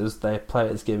factors their player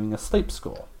is giving a sleep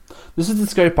score. This is the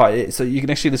scary part, so you can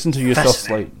actually listen to yourself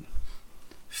sleep.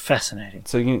 Fascinating.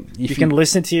 So you can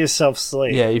listen to yourself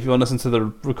sleep. Yeah, if you want to listen to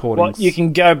the recordings. You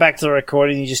can go back to the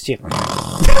recording and you just hear...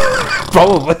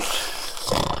 Probably.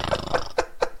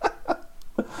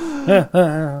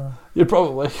 Yeah,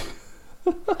 probably.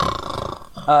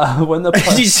 When the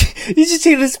you just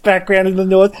hear this background in the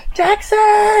noise.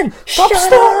 Jackson, stop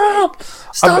snoring!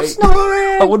 Stop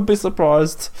snoring! I wouldn't be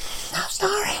surprised. Stop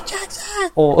snoring,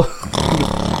 Jackson. Or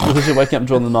because you're waking up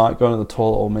during the night, going to the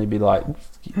toilet, or maybe like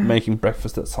making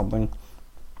breakfast at something.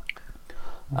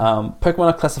 Pokemon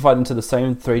are classified into the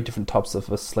same 3 different types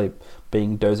of sleep,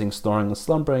 being dozing, snoring, and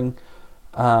slumbering.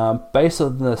 Based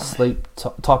on the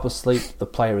type of sleep the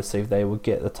player received, they will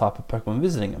get the type of Pokemon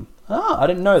visiting them. I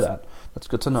didn't know that. That's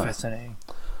good to know. Fascinating.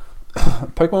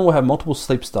 Pokemon will have multiple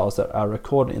sleep styles that are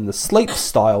recorded in the sleep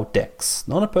style dex,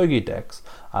 not a Pokédex,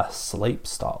 a sleep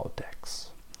style dex.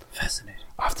 Fascinating.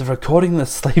 After recording the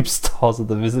sleep styles of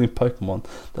the visiting Pokemon,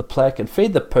 the player can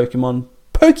feed the Pokemon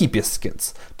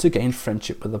Pokebiscuits to gain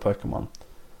friendship with the Pokemon.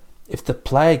 If the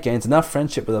player gains enough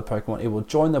friendship with a Pokemon, it will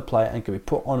join the player and can be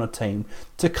put on a team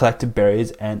to collect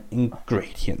berries and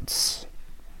ingredients.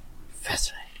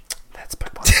 Fascinating. That's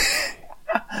Pokemon.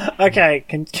 Okay,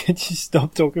 can you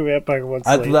stop talking about Pokemon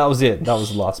sleep? That was it. That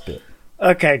was the last bit.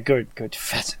 Okay, good.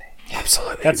 Fascinating.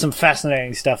 Absolutely. That's some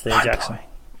fascinating stuff there, Jackson.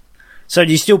 So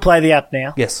do you still play the app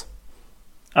now? Yes.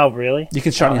 Oh, really? You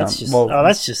can shiny hunt.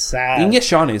 That's just sad. You can get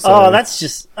shinies. So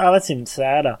that's even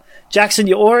sadder. Jackson,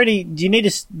 you need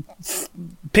to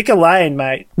pick a lane,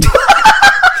 mate.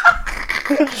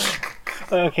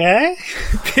 Okay?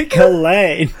 Pick a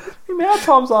lane. The amount of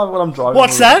times when I'm driving.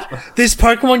 What's that? This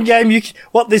Pokemon game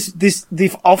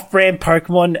the off-brand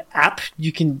Pokemon app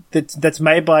that's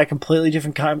made by a completely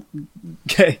different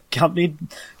company,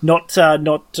 not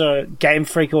Game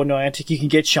Freak or Niantic. You can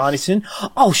get shinies in.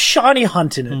 Oh, shiny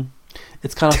hunting it.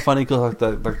 It's kind of funny because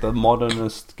the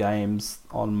modernist games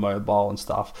on mobile and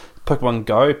stuff. Pokemon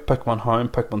Go, Pokemon Home,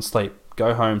 Pokemon Sleep.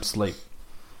 Go home, sleep.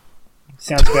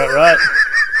 Sounds about right.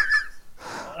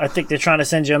 I think they're trying to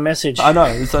send you a message. I know,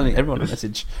 it's sending everyone a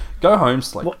message. Go home,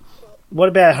 sleep. What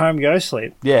about home, go,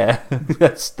 sleep? Yeah,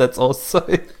 that's also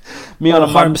me or on a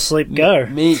home, sleep, go.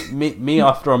 Me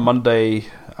after a Monday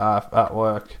at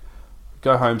work.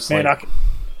 Go home, sleep.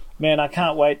 Man, I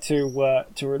can't wait to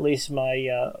release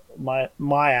my my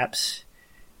apps.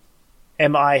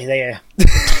 Am I there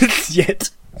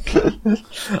yet?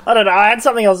 I don't know. I had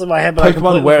something else in my head, but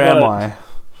Pokemon, where am I?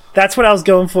 That's what I was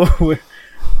going for.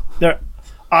 There,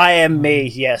 I am me,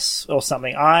 yes, or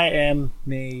something. I am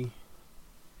me.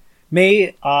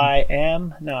 Me, I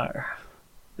am no.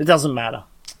 It doesn't matter.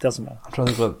 I'm trying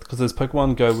to think about it, because there's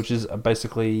Pokemon Go, which is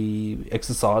basically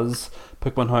exercises.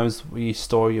 Pokemon Homes, where you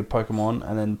store your Pokemon,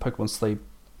 and then Pokemon Sleep,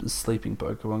 sleeping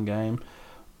Pokemon game.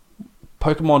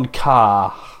 Pokemon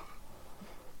Car.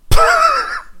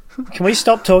 Can we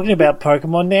stop talking about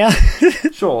Pokemon now?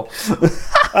 Sure.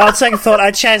 On second thought,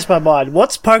 I changed my mind.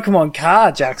 What's Pokemon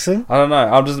Car, Jackson? I don't know.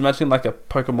 I'm just imagining like a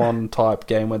Pokemon type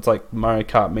game where it's like Mario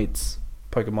Kart meets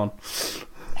Pokemon.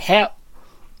 How?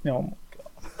 Oh my god.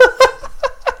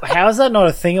 How is that not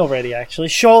a thing already, actually?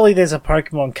 Surely there's a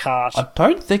Pokemon Kart. I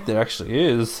don't think there actually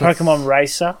is. Pokemon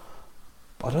Racer?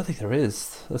 I don't think there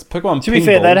is. There's Pokemon To be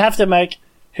fair, they'd have to make...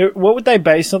 What would they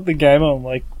base the game on?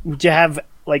 Like, would you have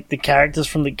like the characters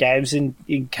from the games in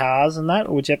cars and that,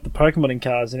 or would you have the Pokemon in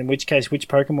cars? And in which case, which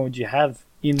Pokemon would you have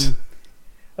in?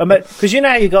 Because you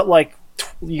know you got like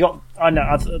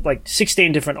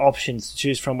 16 different options to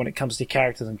choose from when it comes to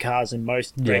characters and cars in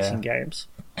most racing games.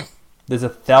 There's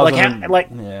 1,000.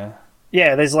 Yeah.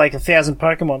 Yeah, there's like 1,000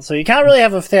 Pokemon, so you can't really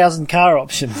have 1,000 car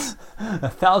options.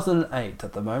 1,008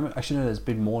 at the moment. Actually, no, there's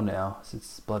been more now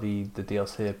since bloody the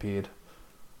DLC appeared.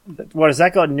 What, has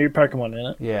that got new Pokemon in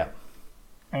it? Yeah.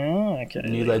 Oh, okay.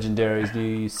 New legendaries,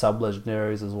 new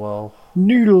sub-legendaries as well.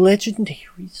 New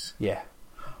legendaries? Yeah.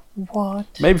 What?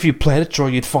 Maybe if you played it, Troy,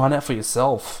 you'd find out for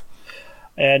yourself.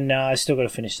 And no, I still got to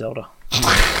finish Zelda.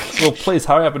 Well, please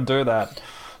hurry up and do that.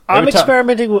 I'm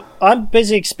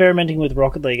busy experimenting with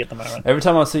Rocket League at the moment. Every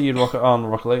time I see you on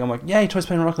Rocket League, I'm like, yeah, Troy's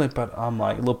playing Rocket League, but I'm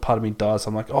like, a little part of me dies.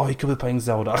 I'm like, oh, he could be playing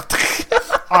Zelda.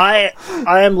 I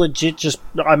am legit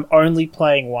I'm only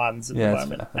playing ones at the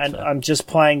moment. That's fair. I'm just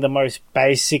playing the most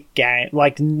basic game.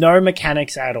 Like, no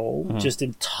mechanics at all. Just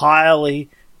entirely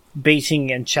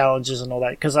beating and challenges and all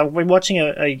that. Because I've been watching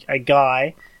a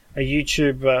guy, a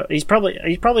YouTuber. He's probably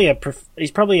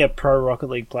a pro Rocket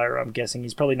League player. I'm guessing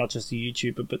he's probably not just a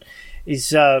YouTuber, but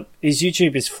his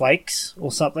YouTube is Flakes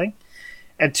or something.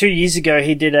 And 2 years ago,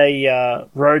 he did a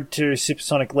Road to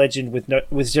Supersonic Legend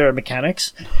with zero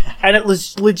mechanics, and it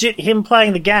was legit him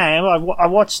playing the game. I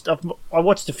watched a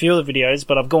few of the videos,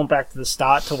 but I've gone back to the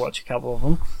start to watch a couple of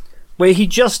them, where he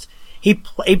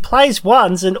plays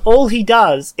once, and all he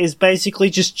does is basically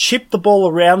just chip the ball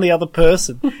around the other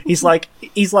person. He's like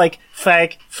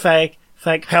fake,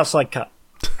 power slide cut,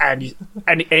 and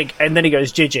then he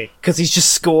goes GG because he's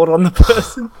just scored on the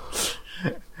person.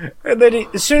 And then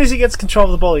as soon as he gets control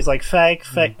of the ball, he's like fake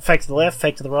to the left,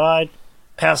 fake to the right,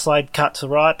 power slide cut to the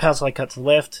right, power slide cut to the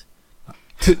left.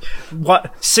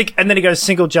 And then he goes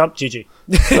single jump, GG.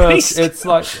 So it's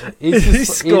like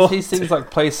he seems like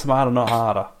play smarter, not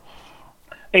harder.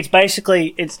 It's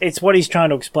basically it's what he's trying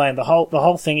to explain. The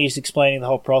whole thing, he's explaining the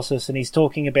whole process, and he's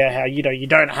talking about how you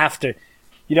don't have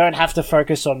to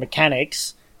focus on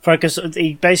mechanics.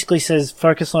 He basically says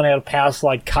focus on how to power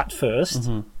slide cut first.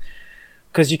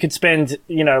 Because you could spend,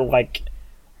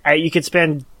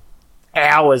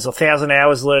 hours, 1,000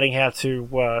 hours learning how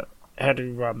to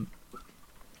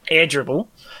air dribble,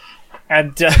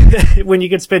 and when you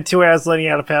could spend 2 hours learning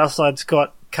how to power slide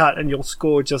cut, and you'll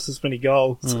score just as many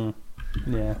goals.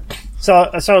 Yeah. So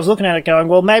I was looking at it, going,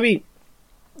 well, maybe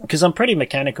because I'm pretty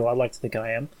mechanical. I like to think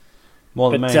I am.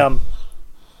 More than me.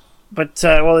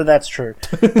 Well, that's true.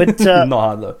 But not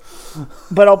hard though.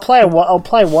 But I'll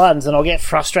play ones, and I'll get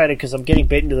frustrated because I'm getting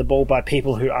beaten to the ball by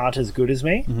people who aren't as good as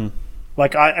me.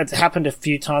 Like it's happened a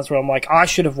few times where I'm like, I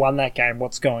should have won that game.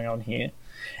 What's going on here?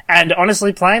 And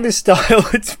honestly, playing this style,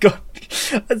 it's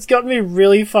got me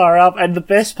really far up. And the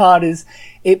best part is,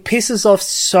 it pisses off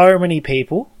so many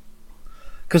people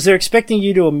because they're expecting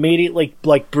you to immediately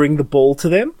bring the ball to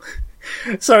them.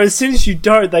 So as soon as you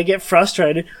don't, they get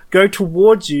frustrated, go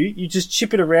towards you, you just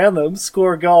chip it around them,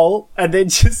 score a goal, and then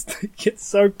just get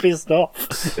so pissed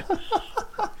off.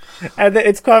 And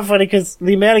it's quite funny because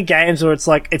the amount of games where it's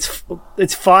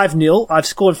 5-0, I've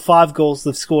scored 5 goals,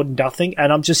 they've scored nothing,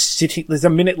 and I'm just sitting, there's a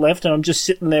minute left, and I'm just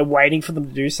sitting there waiting for them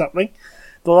to do something.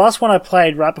 The last one I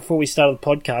played right before we started the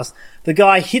podcast, the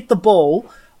guy hit the ball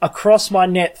across my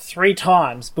net 3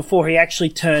 times before he actually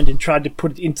turned and tried to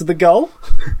put it into the goal.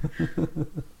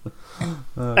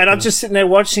 And I'm just sitting there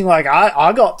watching, like,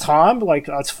 I got time, like,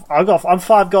 I'm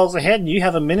 5 goals ahead, and you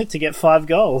have a minute to get 5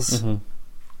 goals.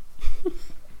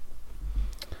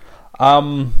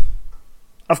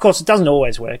 Of course, it doesn't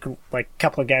always work. Like a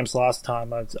couple of games last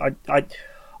time,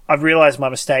 I've realised my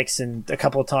mistakes, and a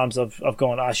couple of times I've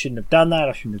gone, I shouldn't have done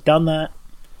that.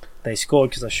 They scored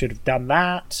because I should have done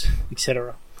that,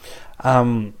 etc.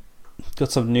 Got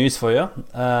some news for you.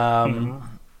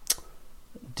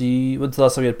 When's the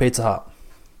last time you had Pizza Hut?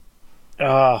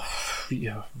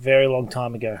 Yeah, very long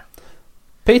time ago.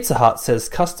 Pizza Hut says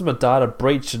customer data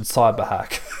breach and cyber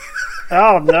hack.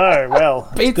 Oh no! Well,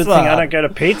 it's a good thing I don't go to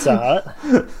Pizza Hut.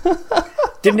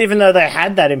 Didn't even know they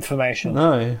had that information.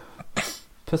 No.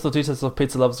 Personal details of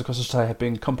pizza lovers across Australia have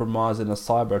been compromised in a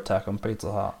cyber attack on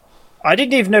Pizza Hut. I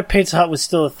didn't even know Pizza Hut was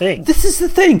still a thing. This is the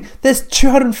thing. There's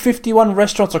 251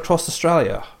 restaurants across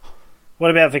Australia.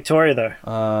 What about Victoria, though?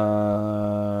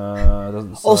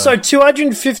 Doesn't say. Also,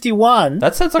 251?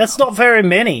 That's not very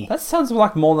many. That sounds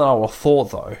like more than I would have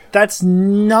thought, though. That's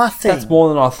nothing. That's more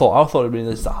than I thought. I thought it would be at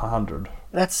least 100.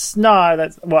 That's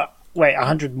what? Wait,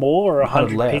 100 more or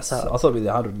 100 less? Pizza Hut? I thought it would be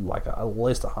 100, like at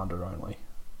least 100 only.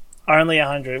 Only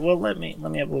 100. Well, let me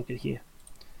have a look at here.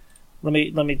 Let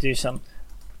me do some.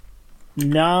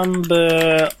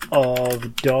 Number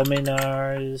of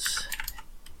Domino's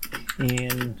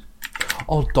in...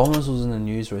 Oh, Domino's was in the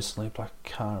news recently, but I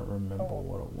can't remember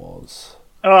what it was.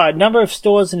 Alright, number of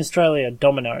stores in Australia,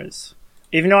 Domino's.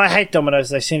 Even though I hate Domino's,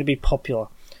 they seem to be popular.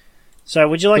 So,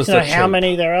 would you like to know how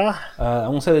many there are?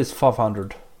 I'm going to say there's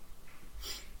 500.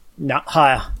 No,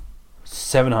 higher.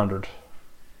 700.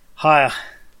 Higher.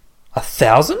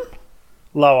 1,000?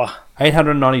 Lower.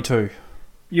 892.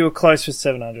 You were close with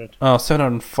 700. Oh,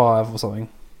 705 or something.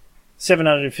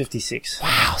 756.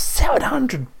 Wow,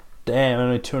 700. Damn,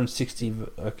 only 260.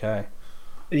 Okay.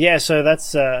 Yeah, so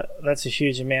that's a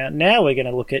huge amount. Now we're going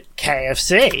to look at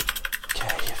KFC.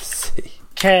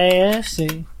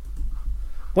 KFC.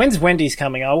 When's Wendy's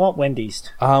coming? I want Wendy's.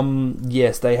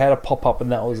 Yes, they had a pop up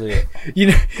and that was it. You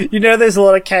know, there's a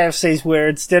lot of KFCs where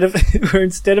instead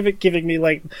of it giving me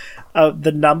like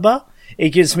the number, it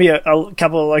gives me a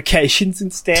couple of locations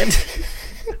instead.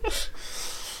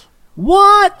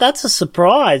 What? That's a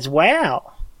surprise!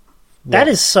 Wow, that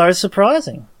is so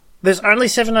surprising. There's only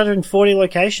 740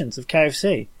 locations of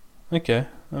KFC. Okay,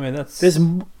 I mean there's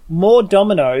more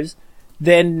Domino's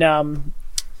than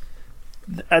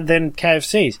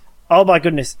KFC's. Oh my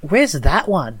goodness, where's that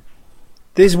one?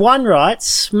 There's one right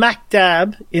smack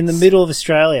dab in the middle of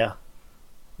Australia.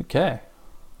 Okay.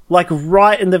 Like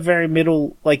right in the very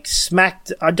middle, like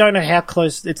smacked. I don't know how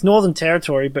close. It's Northern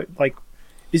Territory, but like,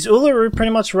 is Uluru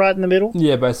pretty much right in the middle?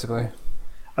 Yeah, basically.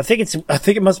 I think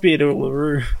it must be at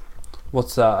Uluru.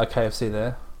 What's a KFC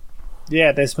there?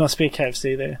 Yeah, there must be a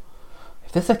KFC there.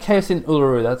 If there's a KFC in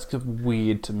Uluru, that's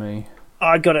weird to me.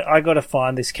 I gotta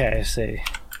find this KFC.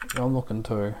 I'm looking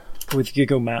too. With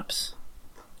Google Maps.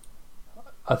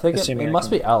 I think it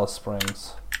must be Alice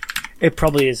Springs. It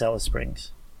probably is Alice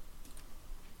Springs.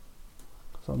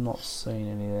 So I'm not seeing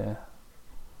any there.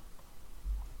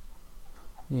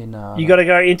 Yeah, no. You got to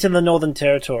go into the Northern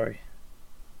Territory.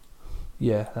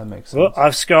 Yeah, that makes sense. Well,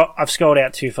 I've scrolled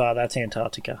out too far. That's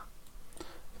Antarctica.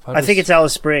 I think it's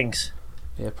Alice Springs.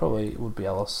 Yeah, probably it would be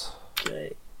Alice.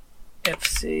 Okay.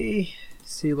 FC.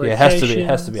 See locations. Yeah, it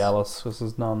has to be Alice because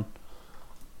there's none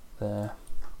there.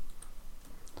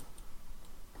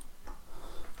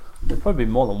 There'd probably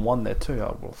be more than one there too,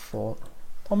 I would have thought.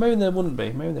 Or maybe there wouldn't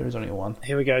be. Maybe there is only one.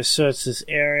 Here we go. Search this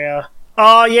area.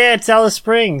 Oh yeah, it's Alice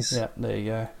Springs. Yeah, there you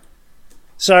go.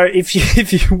 So if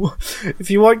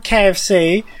you want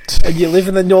KFC and you live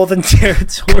in the Northern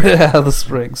Territory, Alice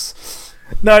Springs.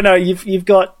 No, you've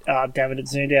got. Oh, damn it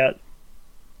zoomed out.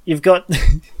 You've got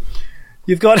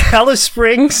Alice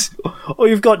Springs, or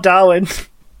you've got Darwin.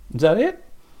 Is that it?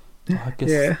 I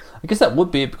guess that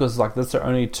would be it because like that's the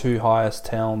only two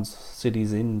highest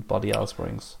cities in bloody Alice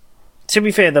Springs. To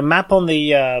be fair, the map on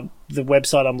the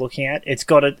website I'm looking at, it's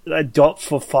got a dot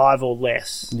for 5 or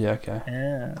less. Yeah,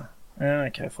 okay.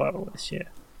 Okay, 5 or less, yeah.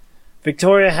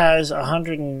 Victoria has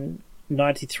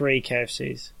 193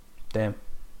 KFCs. Damn.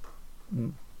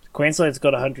 Queensland's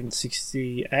got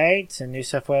 168, and New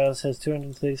South Wales has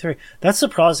 233. That's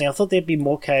surprising. I thought there'd be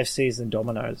more KFCs than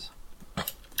Domino's.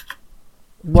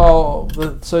 Well,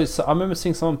 so I remember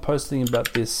seeing someone posting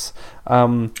about this.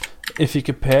 If you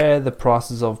compare the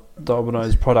prices of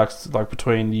Domino's products, like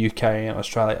between the UK and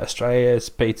Australia's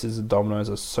pizzas and Domino's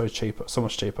are so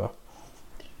much cheaper.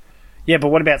 Yeah, but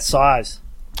what about size?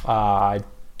 I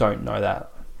don't know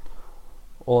that.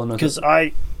 Because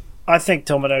I think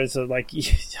Domino's are like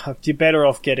you're better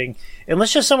off getting,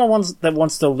 unless you're someone that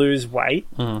wants to lose weight.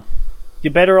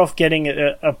 You're better off getting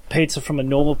a pizza from a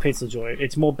normal pizza joint.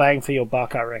 It's more bang for your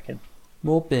buck, I reckon.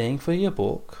 More bang for your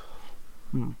buck.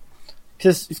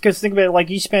 Because think about it,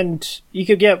 like you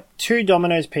could get 2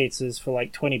 Domino's pizzas for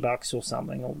like $20 or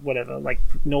something, or whatever, like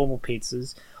normal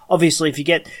pizzas. Obviously, if you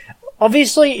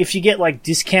get like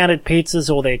discounted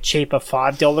pizzas or their cheaper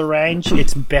 $5 range,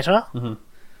 it's better.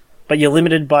 But you're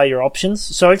limited by your options.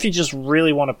 So if you just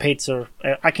really want a pizza,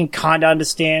 I can kind of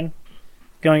understand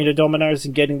going to Domino's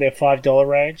and getting their $5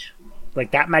 range. Like,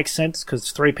 that makes sense,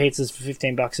 because 3 pizzas for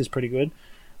 $15 is pretty good.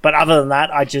 But other than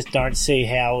that, I just don't see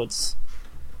how it's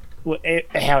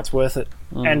worth it.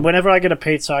 And whenever I get a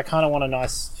pizza, I kind of want a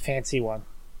nice, fancy one.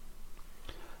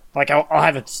 Like, I'll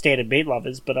have a standard meat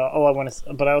lovers, but I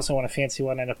also want a fancy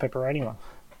one and a pepperoni one.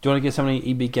 Do you want to guess how many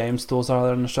EB Games stores are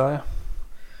there in Australia?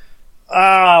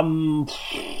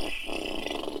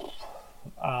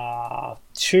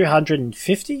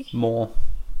 250? More.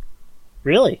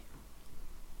 Really?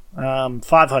 500.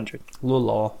 A little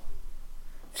lower.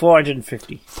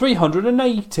 450.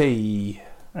 380.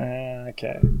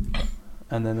 Okay.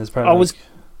 And then there's probably...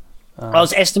 I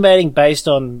was estimating based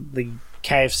on the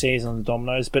KFCs and the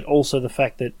Domino's, but also the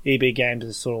fact that EB Games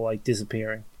is sort of like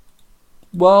disappearing.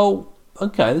 Well,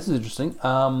 okay, this is interesting.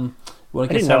 I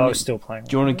didn't know I was still playing.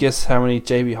 Do you want to guess how many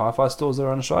JB Hi-Fi stores there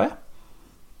are in Australia?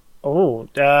 Oh,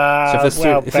 so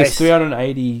if there's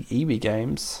 380 EB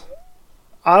Games...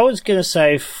 I was going to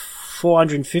say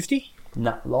 450?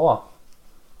 Nah, lower.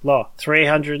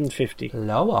 350.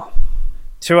 Lower.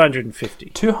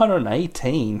 250.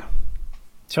 218.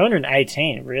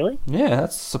 218, really? Yeah,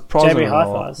 that's surprisingly JB a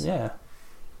lot. Hi-Fis. Yeah.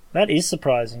 That is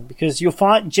surprising because you'll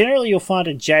find a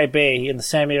JB in the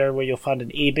same area where you'll find an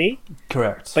EB,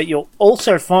 Correct. but you'll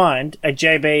also find a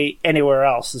JB anywhere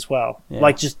else as well, Yeah.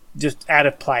 like just out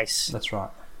of place. That's right.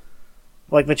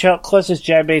 Like the closest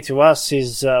JB to us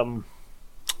is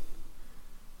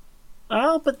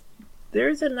but there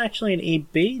isn't actually an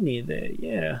EB near there.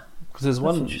 Yeah, Because there's That's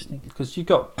one. interesting. Because you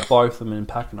got both of them in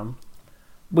Pakenham.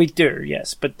 we do,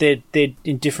 yes, but they're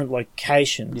in different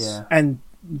locations. Yeah. And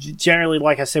generally,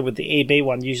 like I said, with the EB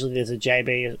one, usually there's a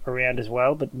JB around as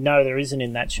well. But no, there isn't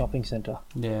in that shopping centre.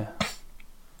 Yeah.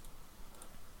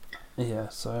 Yeah.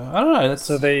 So I don't know. That's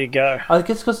So there you go. I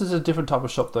guess because it's a different type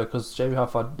of shop though. Because JB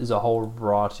Hi-Fi is a whole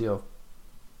variety of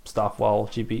stuff, while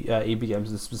EB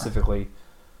Games is specifically,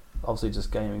 obviously,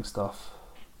 just gaming stuff.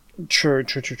 True.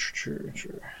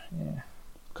 Yeah.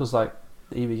 Because like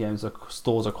the EB Games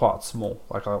stores are quite small,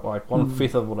 like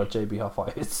 1/5 of what a JB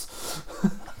Hi-Fi is.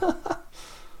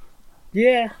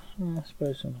 Yeah, I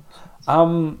suppose so.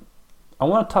 I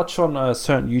want to touch on a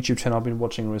certain YouTube channel I've been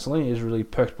watching recently. It's really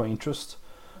perked my interest.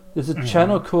 There's a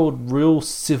channel called Real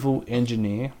Civil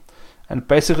Engineer, and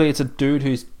basically it's a dude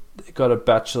who's got a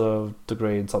bachelor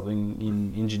degree in something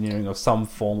in engineering of some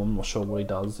form. I'm not sure what he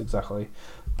does exactly,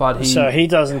 but he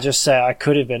doesn't just say I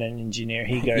could have been an engineer.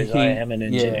 He goes, I am an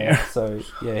engineer. Yeah, so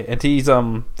yeah, and he's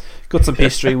got some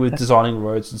history with designing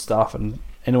roads and stuff. And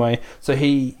anyway, so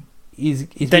he's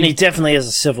he definitely is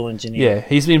a civil engineer. Yeah,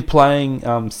 he's been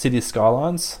playing City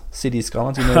Skylines. You know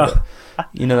that,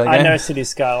 you know that game? I know City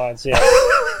Skylines. Yeah.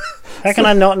 How can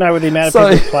I not know with the amount of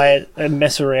people who play it and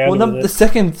mess around with it? The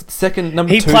second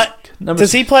number two.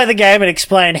 Does he play the game and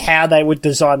explain how they would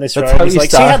design this road? how He's you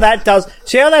like, start.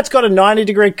 see how that's got a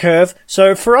 90-degree curve?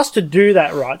 So for us to do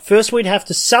that right, first we'd have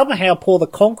to somehow pour the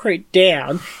concrete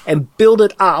down and build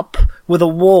it up with a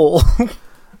wall.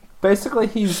 Basically,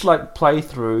 he's like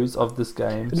playthroughs of this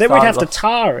game. And then we'd have to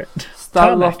tar it.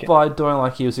 Started Tarmac off it. by doing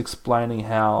like he was explaining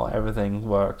how everything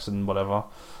works and whatever.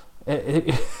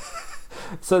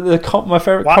 So my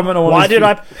favorite comment on why did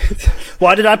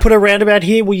I put a roundabout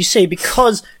here? Well, you see,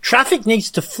 because traffic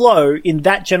needs to flow in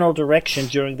that general direction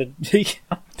during the.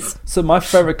 So my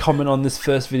favorite comment on this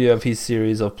first video of his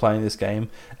series of playing this game,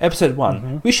 episode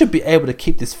 1, we should be able to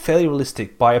keep this fairly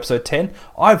realistic. By episode 10,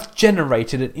 I've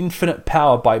generated an infinite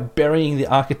power by burying the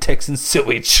architects in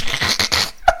sewage.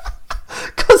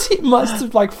 Because he must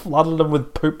have like flooded them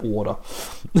with poop water.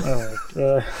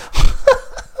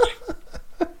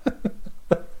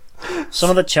 Some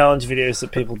of the challenge videos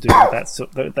that people do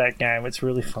with that game, it's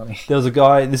really funny. There was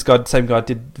same guy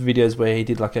did videos where he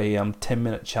did like a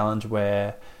 10-minute challenge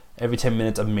where every 10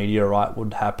 minutes a meteorite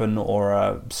would happen or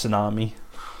a tsunami.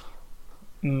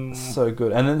 So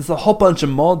good. And then there's a whole bunch of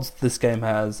mods this game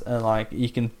has, and like you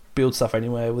can build stuff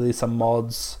anywhere with some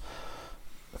mods.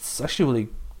 It's actually really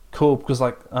cool because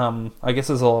like I guess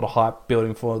there's a lot of hype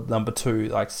building for number 2,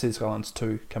 like City Skylines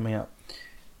 2 coming out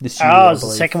this year. Oh, it's the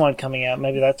second one coming out.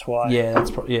 Maybe that's why.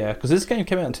 Yeah, because this game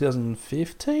came out in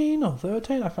 2015 or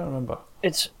 13. I can't remember.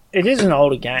 It is an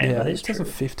older game. Yeah, that it's is true.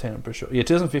 2015. I'm pretty sure. Yeah,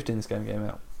 2015. This game came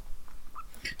out.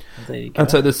 There you go.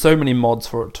 And so there's so many mods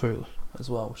for it too,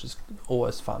 as well, which is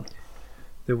always fun.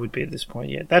 There would be at this point.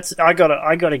 Yeah, I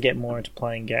gotta get more into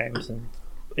playing games and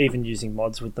even using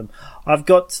mods with them. I've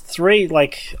got 3.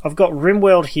 I've got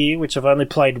RimWorld here, which I've only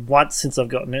played once since I've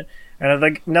gotten it.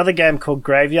 And another game called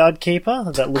Graveyard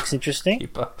Keeper that looks interesting.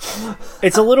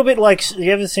 It's a little bit like...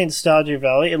 You ever seen Stardew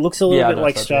Valley? It looks a little bit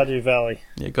like Stardew Valley.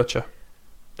 Yeah, gotcha.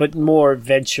 But more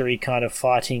adventure-y kind of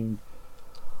fighting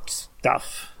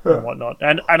stuff and whatnot.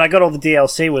 And I got all the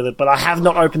DLC with it, but I have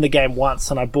not opened the game once,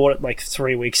 and I bought it like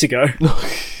 3 weeks ago.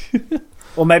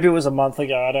 Or maybe it was a month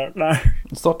ago, I don't know.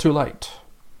 It's not too late.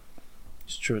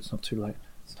 It's true, it's not too late.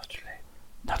 It's not too late.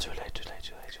 Not too late.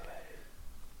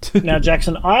 Now,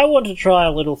 Jackson, I want to try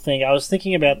a little thing. I was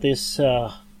thinking about this,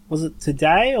 was it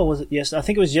today or was it yesterday? I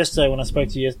think it was yesterday when I spoke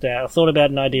to you yesterday. I thought about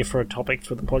an idea for a topic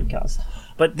for the podcast.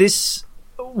 But this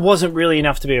wasn't really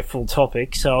enough to be a full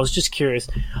topic, so I was just curious.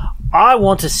 I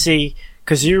want to see,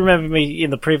 because you remember me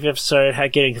in the previous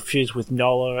episode getting confused with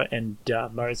Nola and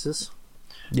Moses.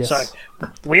 Yes. So,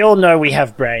 we all know we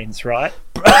have brains, right?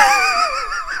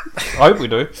 I hope we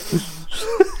do.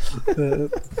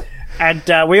 And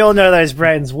we all know those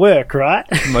brains work, right?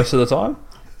 Most of the time.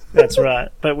 That's right.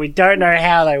 But we don't know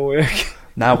how they work.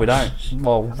 No, we don't.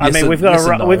 Well, I mean, we've got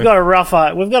a rough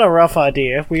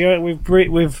idea.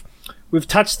 We've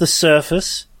touched the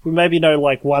surface. We maybe know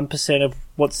like 1% of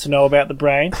what's to know about the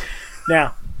brain.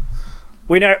 Now,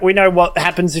 we know what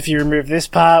happens if you remove this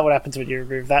part. What happens when you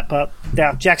remove that part?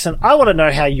 Now, Jackson, I want to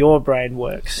know how your brain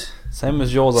works. Same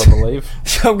as yours, I believe.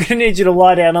 So I'm going to need you to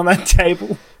lie down on that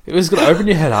table. It was going to open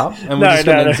your head up, and we're just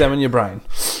going to examine your brain.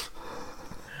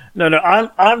 No,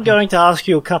 I'm going to ask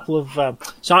you a couple of...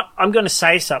 so I'm going to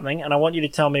say something, and I want you to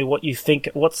tell me what you think...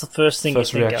 What's the first thing you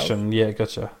think reaction, of? yeah,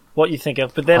 gotcha. What you think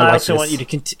of. But then I also want you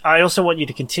to... I also want you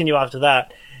to continue after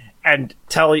that and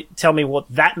tell me what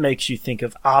that makes you think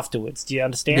of afterwards. Do you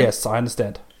understand? Yes, I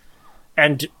understand.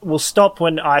 And we'll stop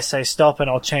when I say stop, and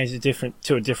I'll change it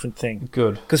to a different thing.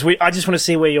 Good. Because I just want to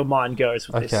see where your mind goes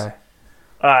with this. Okay.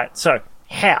 All right, so,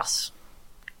 house.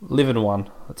 Live in one.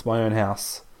 It's my own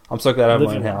house. I'm so glad I have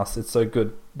my own house. It's so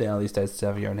good now these days to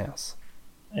have your own house.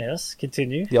 Yes,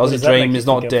 continue. The Aussie dream is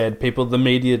not dead. The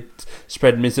media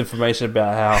spread misinformation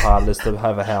about how hard it is to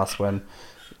have a house when...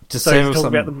 So you're talking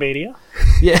about the media?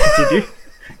 Yeah.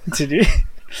 Continue.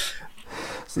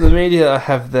 So the media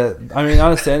have the... I mean, I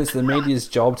understand it's the media's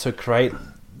job to create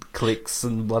clicks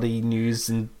and bloody news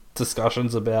and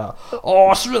discussions about,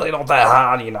 oh, it's really not that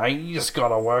hard, you know, you just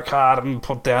gotta work hard and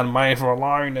put down money for a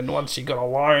loan, and once you got a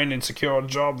loan and secure a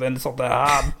job, then it's not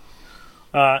that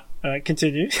hard.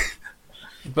 Continue.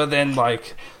 But then,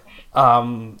 like,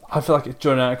 I feel like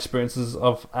during our experiences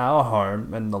of our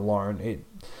home and the loan, it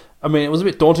was a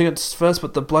bit daunting at first,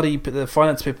 but the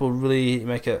finance people really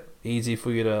make it easy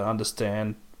for you to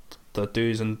understand the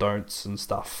do's and don'ts and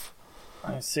stuff.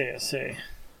 I see.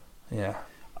 Yeah.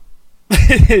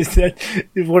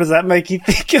 What does that make you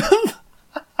think of?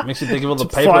 It makes me think of all the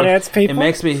paperwork. Finance people? It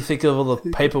makes me think of all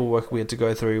the paperwork we had to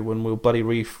go through when we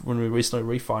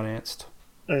recently refinanced.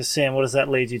 Sam, what does that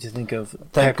lead you to think of?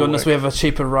 Thank goodness we have a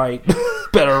cheaper rate,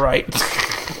 better rate.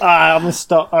 I'm gonna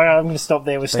stop. I'm gonna stop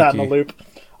there. We're starting a loop.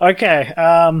 Okay.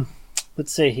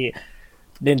 Let's see here.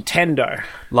 Nintendo.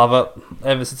 Love it.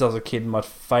 Ever since I was a kid, my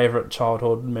favourite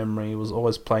childhood memory was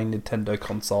always playing Nintendo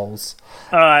consoles.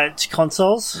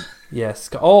 Consoles? Yes.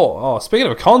 Oh, speaking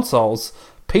of consoles,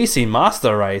 PC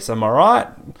Master Race, am I right?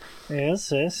 Yes.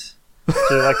 So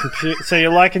you're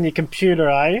liking your computer,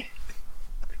 are you?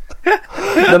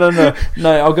 No.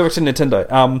 I'll go back to Nintendo.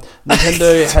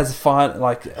 Nintendo has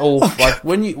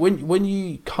when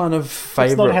you kind of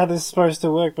favorite. That's not how this is supposed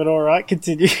to work, but all right,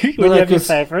 continue. You have your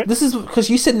favorite. This is because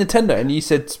you said Nintendo, and you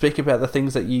said speak about the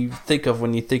things that you think of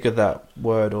when you think of that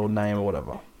word or name or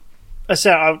whatever.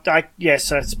 So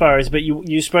yes, I suppose, but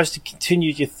you're supposed to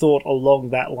continue your thought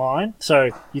along that line. So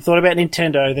you thought about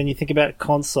Nintendo, then you think about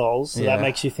consoles. So that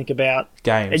makes you think about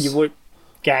games. And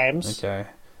games. Okay.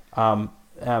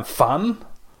 Fun.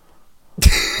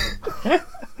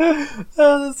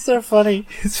 Oh, that's so funny.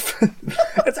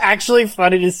 It's actually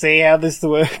funny to see how this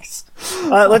works.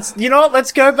 Let's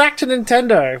go back to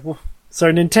Nintendo. So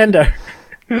Nintendo.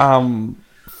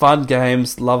 Fun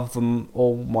games, love them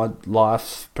all my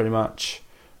life, pretty much.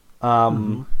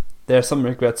 There are some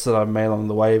regrets that I've made along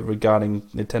the way regarding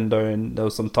Nintendo, and there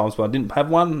were some times when I didn't have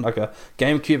one, like a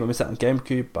GameCube. I missed out on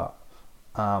GameCube, but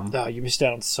you missed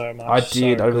out on so much.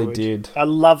 I really did. I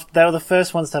loved. They were the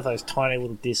first ones to have those tiny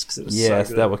little discs. It was yes,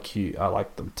 so good. They were cute. I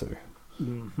liked them too.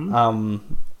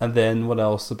 And then what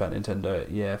else about Nintendo?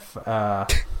 Yeah,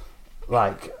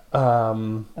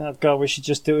 oh God, we should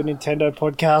just do a Nintendo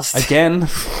podcast again.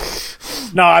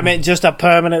 No, I meant just a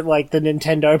permanent, the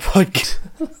Nintendo podcast.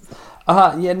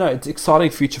 It's an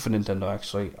exciting future for Nintendo.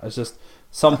 Actually, it's just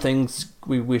some things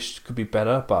we wish could be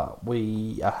better, but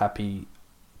we are happy.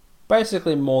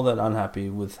 Basically, more than unhappy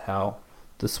with how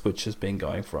the Switch has been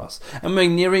going for us. And we're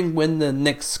nearing when the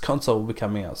next console will be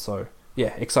coming out. So,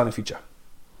 yeah, exciting future.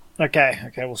 Okay,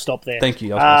 we'll stop there. Thank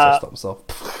you. I was going to stop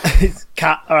myself.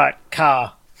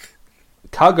 Car.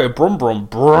 Car go brum brum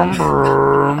brum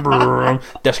brum brum.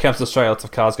 Dash cams to Australia, lots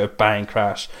of cars go bang,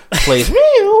 crash. Please.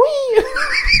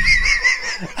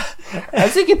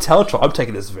 As you can tell, I'm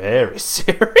taking this very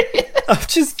serious. I'm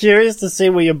just curious to see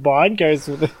where your mind goes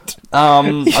with it. I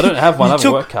don't have one. I have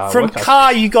a work car. From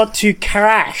car, you got to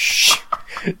crash.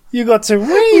 You got to...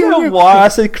 You know why I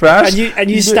said crash? And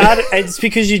you started... It's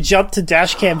because you jumped to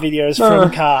dash cam videos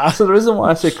from car. So the reason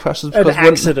why I said crash is because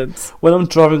accidents. When I'm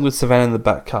driving with Savannah in the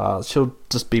back car, she'll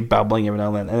just be babbling every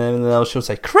now and then she'll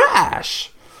say,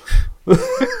 crash!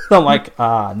 I'm like,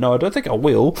 no, I don't think I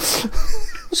will.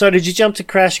 So did you jump to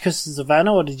crash because of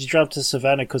Savannah, or did you jump to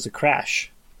Savannah because of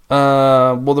crash?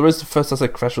 Well, there is the first I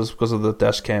said crash was because of the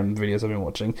dash cam videos I've been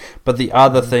watching, but the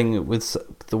other thing with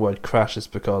the word crash is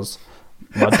because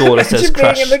my daughter says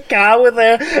crash. Being in the car with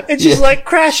her, and she's like,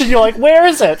 crash, and you're like, where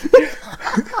is it?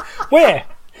 Where?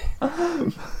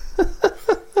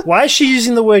 Why is she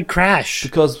using the word crash?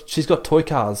 Because she's got toy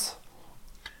cars.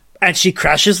 And she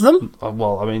crashes them?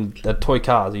 Well, I mean, they're toy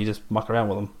cars, you just muck around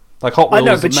with them. Like Hot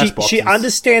Wheels. I know, but she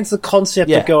understands the concept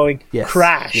of going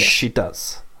crash. Yes, she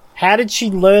does. How did she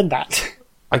learn that?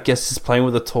 I guess he's playing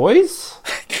with the toys.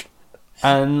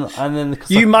 And then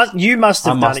you must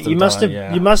have done it. You must have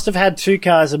yeah. you must have had two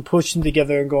cars and pushed them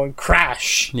together and gone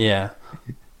crash. Yeah.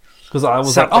 Because I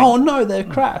was Something. like, oh no, they've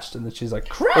crashed, and then she's like,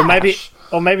 crash.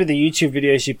 Or maybe the YouTube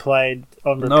videos you played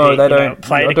on repeat. No, they don't.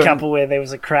 Played a couple where there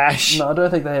was a crash. No, I don't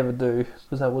think they ever do,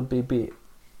 because that would be a bit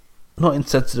not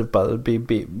insensitive, but it would be a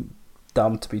bit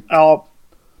dumb to be. Oh,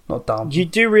 not dumb. you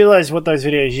do realize what those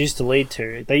videos used to lead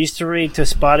to? They used to lead to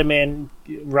Spider-Man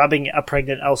rubbing a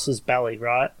pregnant Elsa's belly,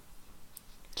 right?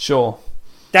 Sure.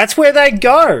 That's where they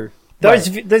go.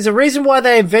 There's a reason why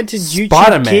they invented YouTube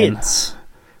Spider-Man. Kids.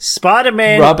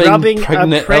 Spider-Man Rubbing rubbing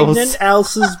pregnant a pregnant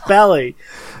Elsa's belly.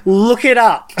 Look it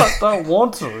up. I don't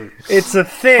want to. It's a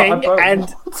thing,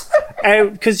 and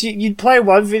because you'd play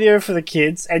one video for the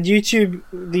kids, and the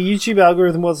YouTube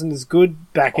algorithm wasn't as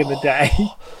good back in the day.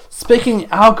 Speaking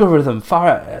algorithm, far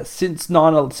out, since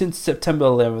September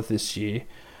 11th this year,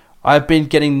 I've been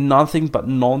getting nothing but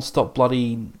non-stop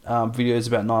bloody videos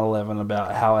about 9/11,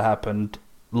 about how it happened,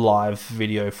 live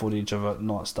video footage of it,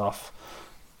 not stuff.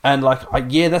 And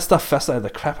that stuff fascinated the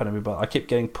crap out of me, but I kept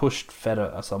getting fed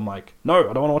it. So I'm like, no,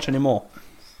 I don't want to watch anymore.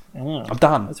 I'm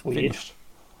done. That's weird. Finished.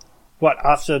 What,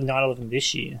 after 9/11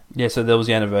 this year? Yeah, so there was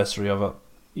the anniversary of it.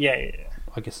 Yeah.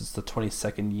 I guess it's the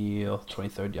 22nd year or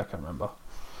 23rd year, I can't remember.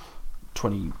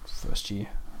 21st year.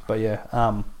 But yeah,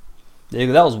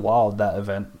 that was wild, that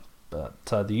event. But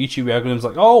the YouTube algorithm's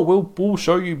like, oh, we'll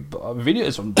show you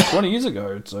videos from 20 years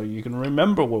ago so you can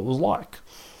remember what it was like.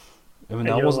 Even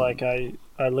though like, I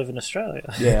live in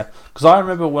Australia. Yeah, because I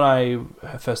remember when I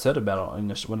first heard about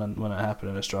it, when it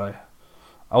happened in Australia.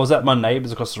 I was at my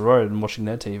neighbours across the road and watching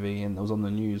their TV, and it was on the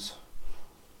news.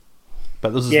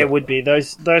 But this is it would be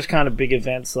those kind of big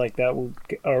events like that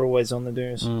are always on the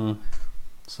news.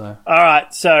 So all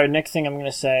right, so next thing I'm going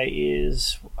to say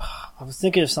is I was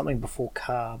thinking of something before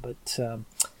car, but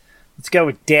let's go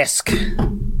with desk.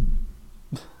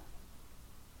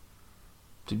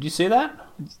 Did you see that?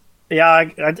 Yeah,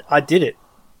 I did it.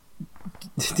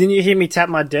 Didn't you hear me tap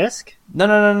my desk?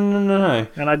 No.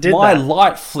 And I did my that.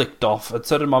 light flicked off, and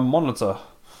so did my monitor.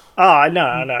 Oh, I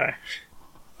know.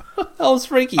 That was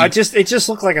freaky. It just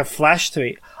looked like a flash to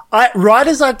me. Right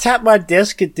as I tapped my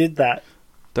desk, it did that.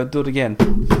 Don't do it again.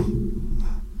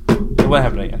 It won't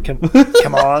happen again.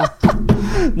 Come on.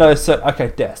 No, so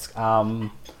okay, desk. What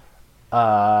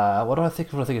do I think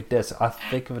of when I think of desk? I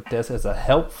think of a desk as a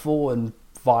helpful and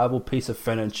viable piece of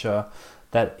furniture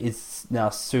that is now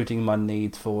suiting my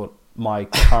needs for what my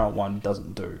current one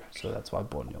doesn't do. So that's why I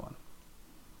bought a new one.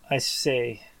 I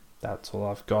see. That's all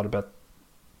I've got about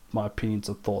my opinions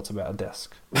or thoughts about a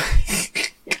desk.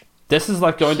 This is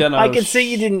like going down. I can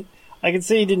see you didn't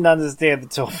understand the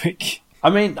topic. I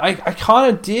mean, I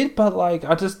kind of did, but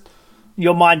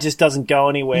your mind just doesn't go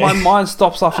anywhere. My mind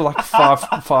stops after like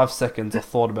five seconds of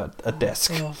thought about a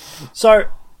desk. So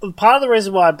part of the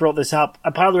reason why I brought this up,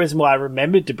 part of the reason why I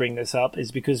remembered to bring this up,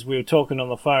 is because we were talking on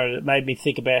the phone, and it made me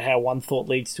think about how one thought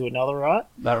leads to another, right?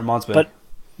 That reminds me.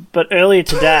 But earlier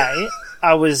today,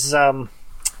 I was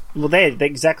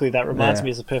exactly that reminds me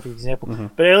as a perfect example. Mm-hmm.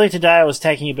 But earlier today, I was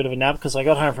taking a bit of a nap because I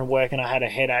got home from work and I had a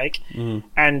headache,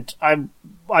 and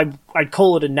I'd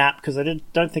call it a nap because I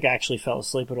don't think I actually fell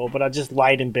asleep at all, but I just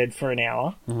laid in bed for an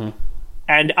hour,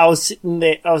 and I was sitting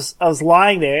there, I was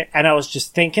lying there, and I was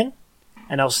just thinking.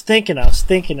 And I was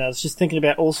just thinking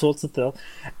about all sorts of stuff.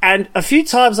 And a few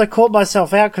times I caught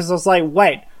myself out because I was like,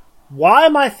 wait, why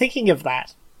am I thinking of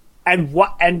that? And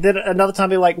then another time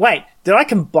be like, wait, did I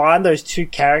combine those two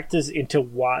characters into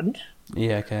one?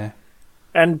 Yeah, okay.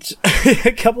 And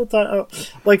a couple of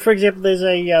times, like for example, there's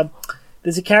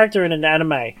a character in an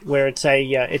anime where it's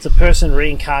a person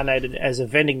reincarnated as a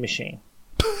vending machine.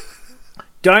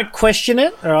 Don't question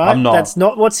it, all right? I'm not. That's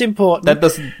not what's important. That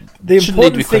doesn't. The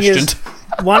important thing questioned. Is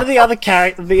one of the other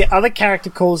character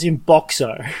calls him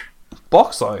Boxo.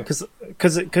 Boxo,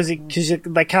 because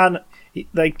they can't.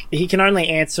 He can only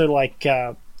answer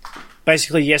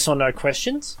basically yes or no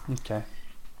questions. Okay.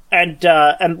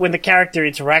 And when the character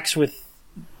interacts with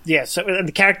and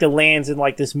the character lands in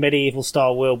like this medieval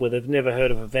style world where they've never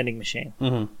heard of a vending machine.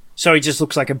 Mm-hmm. So he just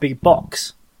looks like a big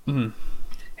box. Mm-hmm.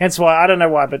 Hence why, I don't know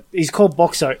why, but he's called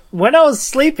Boxo. When I was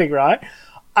sleeping, right,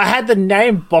 I had the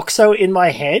name Boxo in my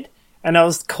head, and I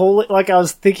was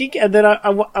thinking, and then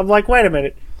I'm like, wait a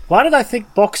minute, why did I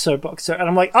think Boxo? And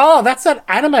I'm like, oh, that's that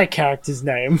anime character's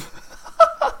name.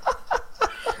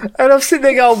 And I'm sitting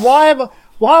there going,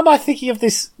 why am I thinking of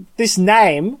this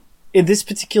name in this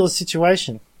particular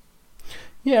situation?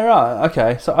 Yeah, right,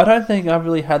 okay. So I don't think I've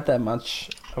really had that much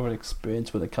of an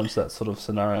experience when it comes to that sort of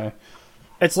scenario.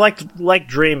 It's like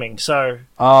dreaming, so...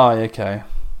 Oh, okay.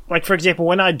 like for example,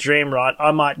 when I dream, right,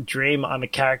 I might dream I'm a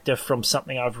character from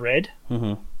something I've read.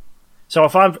 Mm-hmm. So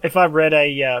if I've read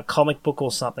a comic book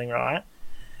or something, right,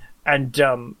 and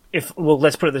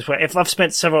let's put it this way, if I've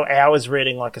spent several hours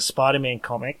reading like a Spider-Man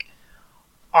comic,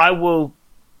 I will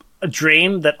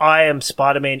dream that I am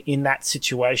Spider-Man in that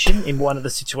situation, in one of the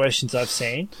situations I've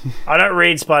seen. I don't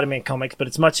read Spider-Man comics, but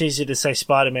it's much easier to say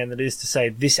Spider-Man than it is to say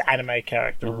this anime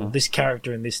character or this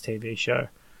character in this TV show.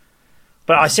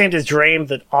 But I seem to dream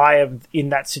that I am in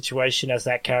that situation as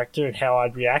that character and how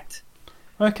I'd react.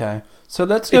 Okay, so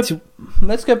let's go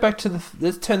back to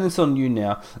let's turn this on you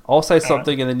now. I'll say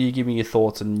something and then you give me your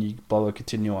thoughts and you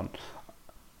continue on.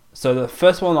 So the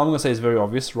first one I'm going to say is very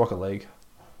obvious, Rocket League.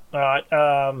 Alright,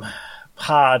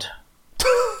 hard.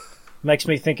 Makes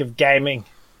me think of gaming.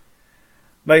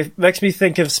 Makes me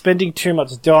think of spending too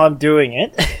much time doing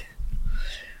it.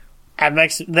 And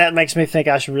that makes me think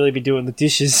I should really be doing the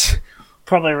dishes.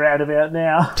 Probably around about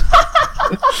now.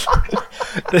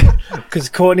 Because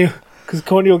Courtney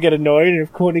will get annoyed, and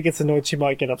if Courtney gets annoyed, she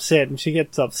might get upset. And she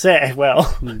gets upset,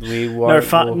 well, we won't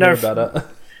hear about it.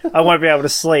 I won't be able to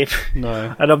sleep.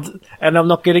 No. And I'm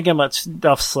not getting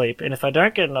enough sleep. And if I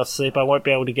don't get enough sleep, I won't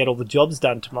be able to get all the jobs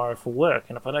done tomorrow for work.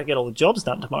 And if I don't get all the jobs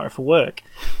done tomorrow for work,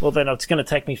 well, then it's going to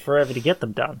take me forever to get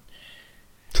them done.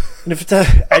 And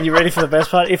and you ready for the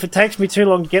best part? If it takes me too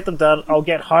long to get them done, I'll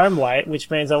get home late, which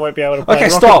means I won't be able to play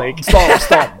Rocket League.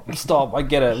 Stop. I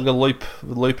get it. We're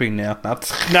looping now.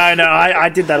 No, I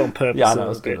did that on purpose. Yeah, I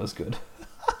know, it was good.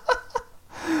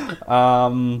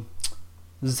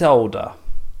 Zelda.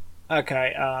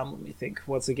 Okay, let me think.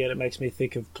 Once again, it makes me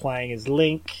think of playing as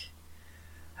Link.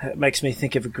 It makes me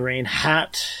think of a green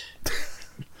hat.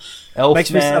 I'm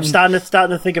starting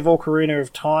to think of Ocarina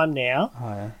of Time now. Oh,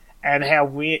 yeah. And how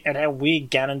weird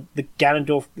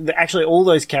Ganondorf. Actually, all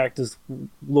those characters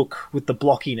look with the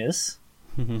blockiness.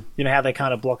 Mm-hmm. You know how they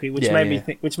kind of blocky, which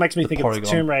makes me think of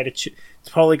Tomb Raider. It's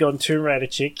Polygon Tomb Raider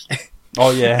chick. Oh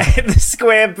yeah, the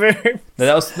square boom. No,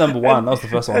 that was number one. That was the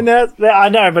first one. I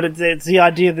know, but it's the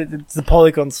idea that it's the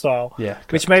Polygon style. Yeah,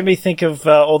 correct. Which made me think of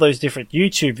all those different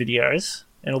YouTube videos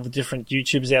and all the different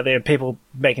YouTubers out there, people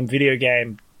making video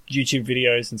game YouTube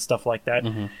videos and stuff like that.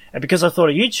 Mm-hmm. And because I thought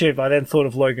of YouTube, I then thought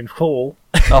of Logan Paul.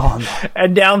 Oh, no.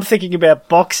 And now I'm thinking about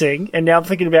boxing, and now I'm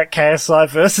thinking about KSI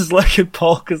versus Logan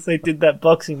Paul because they did that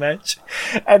boxing match.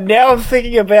 And now I'm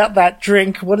thinking about that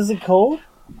drink. What is it called?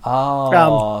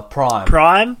 Prime.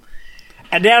 Prime.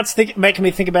 And now it's making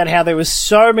me think about how there was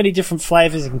so many different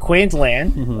flavours in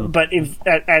Queensland, but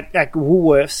at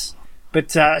Woolworths.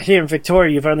 But here in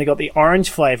Victoria, you've only got the orange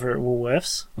flavour at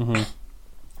Woolworths. Mm-hmm.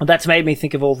 And that's made me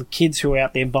think of all the kids who are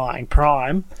out there buying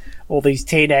Prime, all these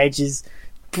teenagers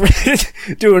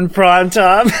doing Prime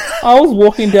time. I was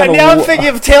walking down. And now I'm thinking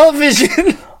of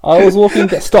television. I was walking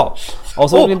down. Stop. I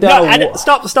was walking down.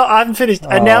 Stop. I haven't finished.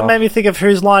 And now it made me think of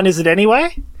Whose Line Is It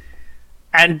Anyway?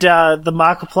 And the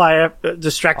Markiplier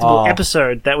distractible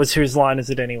episode that was Whose Line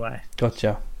Is It Anyway?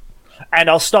 Gotcha.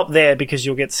 And I'll stop there because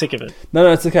you'll get sick of it.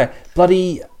 No, it's okay.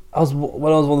 Bloody,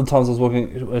 one of the times I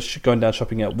was going down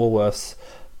shopping at Woolworths.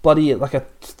 Bloody, like a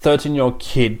 13-year-old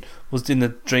kid was in the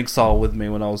drink aisle with me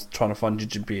when I was trying to find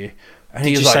ginger beer. And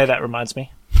Did you say that reminds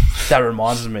me? That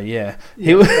reminds me, yeah.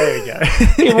 There we go.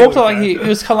 He walked like he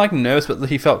was kind of like nervous, but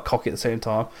he felt cocky at the same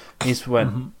time. He just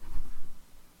went,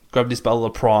 grabbed this bottle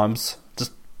of Primes,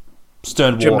 just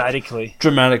stern walk,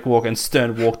 dramatic walk, and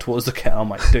stern walk towards the counter. I'm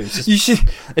like, dude,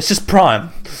 it's just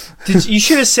Prime. You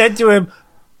should have said to him,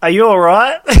 "Are you all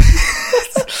right?"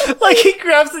 Like he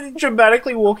grabs it and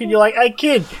dramatically walking. You're like, "Hey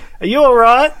kid, are you all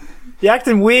right? You're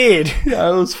acting weird." Yeah,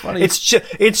 it was funny. It's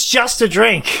just a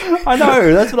drink. I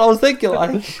know. That's what I was thinking.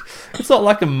 Like, it's not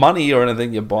like a money or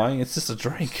anything you're buying. It's just a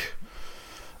drink.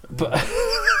 But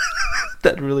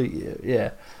that really,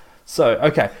 yeah. So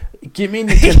okay, give me.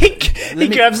 He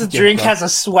grabs a drink, has a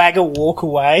swagger walk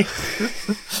away.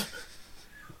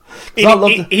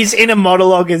 His inner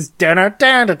monologue is because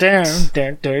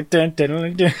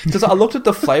I looked at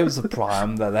the flavors of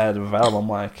Prime that they had available. I'm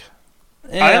like,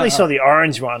 I only saw the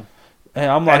orange one.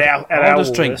 Yeah, I'm like, I'll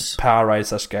just drink Powerade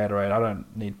 / Gatorade. I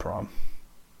don't need Prime.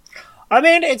 I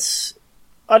mean,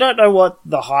 I don't know what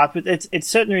the hype. It's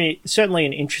certainly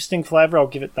an interesting flavor. I'll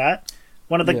give it that.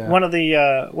 One of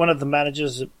the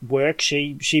managers at work,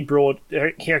 she brought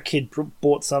her kid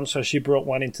bought some, so she brought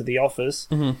one into the office,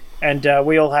 and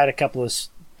we all had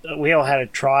a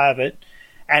try of it,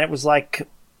 and it was like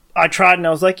I tried and I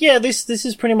was like, yeah, this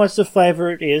is pretty much the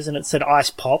flavor it is, and it said ice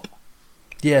pop.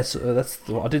 Yes,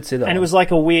 I did see that. And it was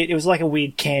like a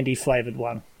weird candy flavored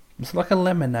one. It's like a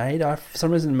lemonade. I for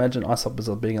some reason imagine ice pop as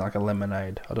being like a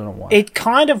lemonade. I don't know why. It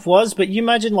kind of was, but you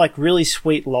imagine like really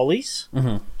sweet lollies.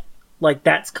 Mm-hmm. Like,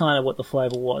 that's kind of what the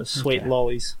flavour was, sweet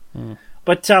lollies. Mm.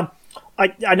 But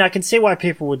I can see why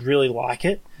people would really like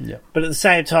it. Yeah. But at the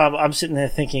same time, I'm sitting there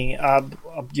thinking,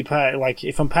 you pay, like,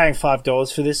 if I'm paying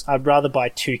 $5 for this, I'd rather buy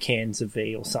 2 cans of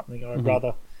V or something. Or I'd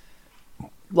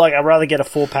rather get a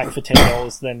 4-pack for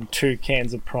 $10 than 2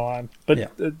 cans of Prime.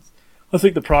 But I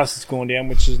think the price has gone down,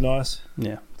 which is nice.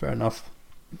 Yeah, fair enough.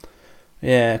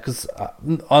 Yeah, because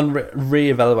on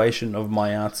re-evaluation of my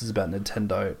answers about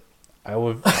Nintendo, I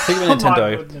think about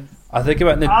Nintendo. I think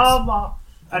about Nintendo.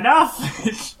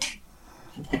 Enough.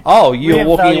 Oh, you're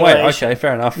walking away. Okay,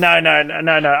 fair enough. No.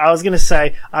 I was going to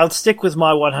say I'll stick with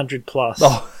my 100 plus.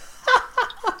 Oh.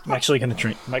 I'm actually going to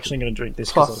drink this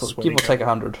because I was sweating. Give or take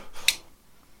 100.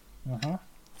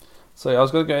 So I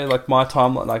was going to go like my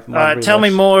timeline, like my. Tell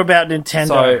me more about Nintendo.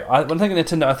 So when I think of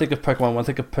Nintendo, I think of Pokemon. When I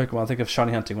think of Pokemon, I think of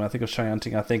shiny hunting. When I think of shiny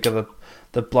hunting, I think of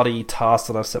the bloody task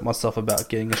that I've set myself about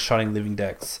getting a shiny living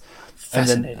dex, and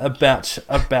then about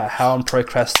how I'm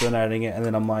procrastinating it, and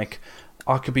then I'm like,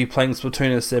 I could be playing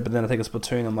Splatoon instead, but then I think of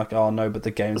Splatoon, I'm like, oh no, but the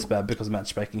game's bad because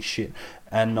matchmaking shit,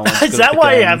 and no one's good Is that at the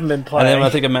why game. you haven't been playing? And then when I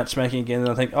think of matchmaking again,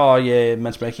 then I think, oh yeah,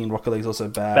 matchmaking in Rocket League's also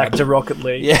bad. Back to Rocket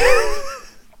League. Yeah.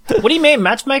 What do you mean?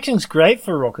 Matchmaking's great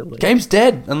for Rocket League. Game's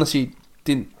dead unless you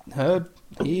didn't hear.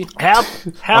 How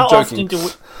often do we?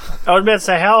 I was about to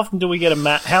say, how often do we get a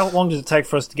match? How long does it take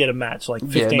for us to get a match? Like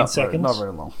 15 seconds? Not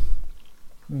very long.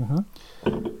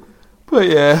 But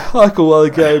yeah, like all other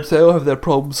games, they all have their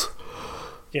problems.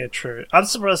 Yeah, true. I'm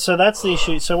surprised. So that's the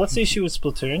issue. So what's the issue with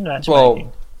Splatoon matchmaking?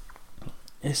 Well,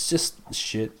 it's just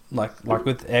shit. Like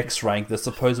with X rank, the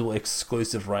supposed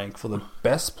exclusive rank for the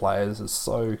best players is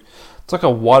so. It's like a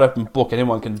wide open book.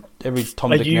 Every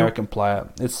Tom, Dick, and Harry can play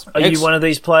it. Are you one of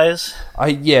these players? I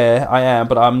am,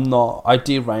 but I'm not. I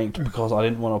de-ranked because I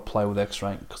didn't want to play with X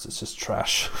rank because it's just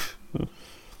trash.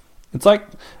 It's like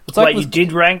you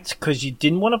did ranked because you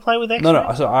didn't want to play with X rank?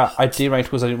 No. So I de-ranked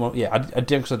because I didn't want. Yeah, I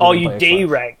did because I didn't. Oh, you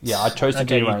de-ranked. Yeah, I chose to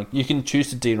de-rank. You can choose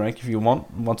to de-rank if you want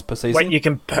once per season. Wait, you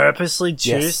can purposely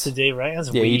choose to de-rank?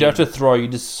 That's weird. You don't have to throw. You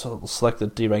just select the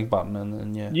de-rank button and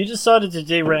then yeah. You decided to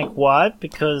de-rank why?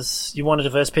 Because you wanted to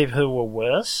verse people who were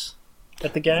worse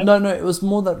at the game? No. It was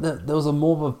more that there was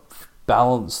more of a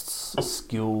balanced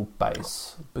skill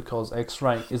base because X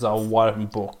rank is a wide open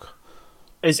book.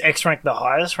 Is X rank the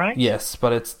highest rank? Yes,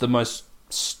 but it's the most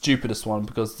stupidest one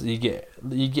because you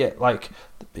get like,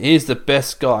 here's the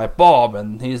best guy Bob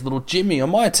and here's little Jimmy on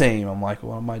my team. I'm like,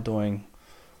 what am I doing?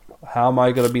 How am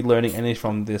I going to be learning any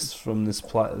from this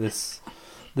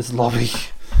lobby?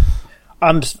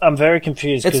 I'm very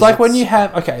confused. It's like when you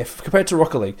have compared to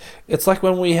Rocket League, it's like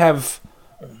when we have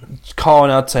Kyle on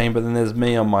our team, but then there's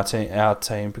me on our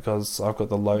team because I've got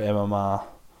the low MMR.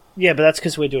 Yeah, but that's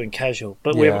because we're doing casual.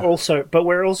 But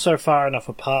we're also far enough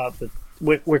apart that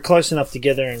we're close enough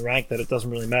together in rank that it doesn't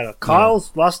really matter.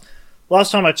 Kyle's last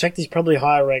time I checked, he's probably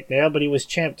higher ranked now, but he was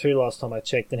Champ 2 last time I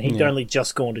checked, and he'd only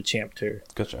just gone to Champ 2.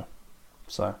 Gotcha.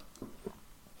 So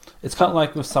it's kind of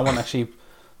like with someone actually.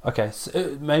 Okay,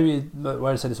 so maybe the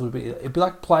way to say this would be it'd be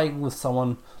like playing with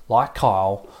someone like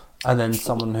Kyle. And then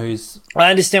someone who's...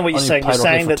 I understand what you're saying. You're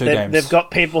saying that they've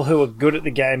got people who are good at the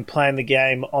game playing the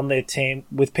game on their team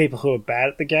with people who are bad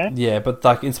at the game? Yeah, but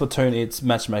like in Splatoon, it's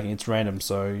matchmaking. It's random,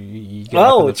 so you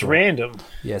get it's random.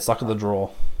 Yeah, it's luck of the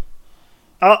draw.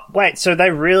 Oh, wait, so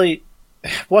they really...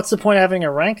 What's the point of having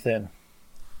a rank then?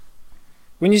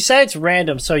 When you say it's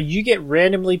random, so you get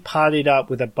randomly partied up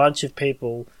with a bunch of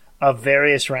people of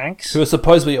various ranks? Who are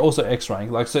supposedly also X rank.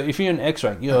 Like, so if you're in X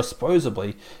rank, you're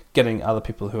supposedly getting other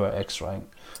people who are X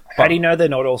rank. How do you know they're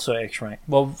not also X rank?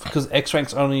 Well, because X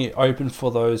rank's only open for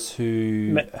those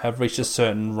who have reached a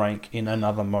certain rank in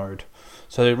another mode.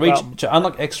 So to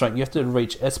unlock X rank, you have to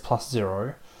reach S plus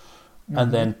 0.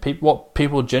 And then what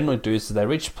people generally do is they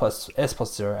reach S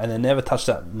plus 0 and they never touch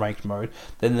that ranked mode.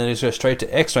 Then they just go straight to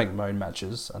X rank mode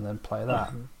matches and then play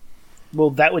that.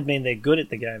 Well, that would mean they're good at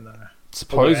the game, though.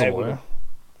 Supposedly.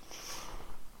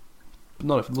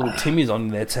 Not if little Timmy's on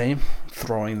their team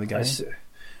throwing the game.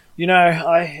 You know,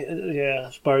 I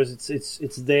suppose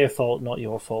it's their fault, not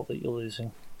your fault that you're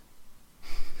losing.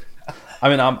 I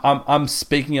mean, I'm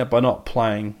speaking up by not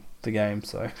playing the game,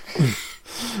 so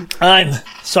I'm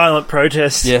silent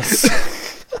protest. Yes.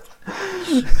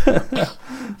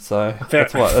 So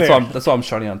that's why I'm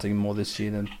shiny hunting more this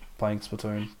year than playing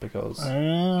Splatoon because.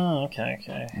 Oh,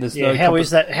 okay. How is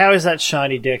that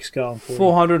shiny dex going for?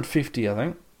 450, I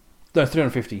think. No,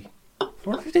 350.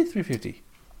 450, 350.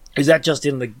 Is that just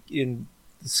in the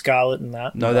Scarlet and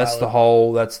that? No, that's the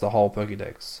whole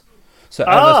Pokédex. So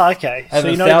okay. So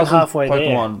you're not even halfway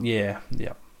Pokemon, there.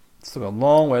 Yeah. Still got a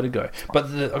long way to go. But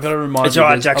I've got to remind you. It's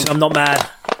alright, Jackson. I'm not mad.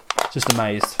 Just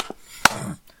amazed.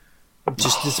 I'm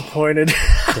just disappointed.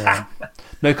 Yeah.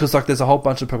 No, because like there's a whole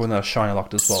bunch of Pokemon that are shiny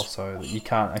locked as well, so you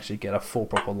can't actually get a full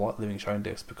proper living shiny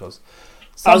dex because.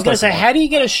 I was going to say, how do you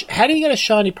get a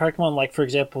shiny Pokemon? Like for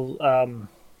example,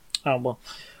 well,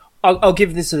 I'll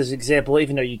give this as an example,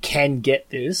 even though you can get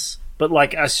this, but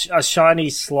like a shiny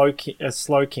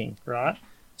Slowking, right?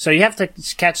 So you have to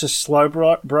catch a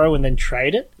Slowbro and then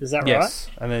trade it. Is that right? Yes,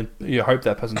 and then you hope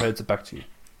that person trades it back to you.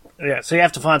 Yeah, so you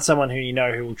have to find someone who you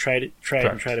know who will trade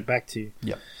it back to you.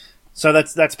 Yeah. So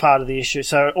that's part of the issue.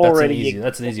 So already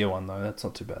that's an easier one though. That's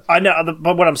not too bad. I know,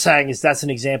 but what I'm saying is that's an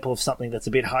example of something that's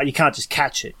a bit hard. You can't just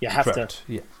catch it. You have to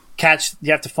catch.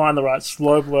 You have to find the right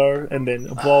Slowbro and then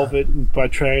evolve it by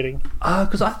trading.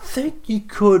 Because I think you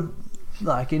could,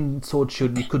 like in Sword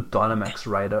Shield, you could Dynamax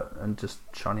raid it and just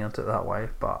shiny hunt it that way.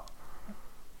 But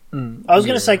I was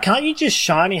going to say, can't you just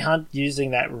shiny hunt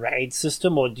using that raid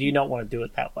system, or do you not want to do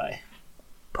it that way?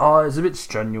 Oh, it's a bit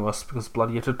strenuous because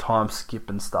bloody you have to time skip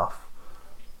and stuff.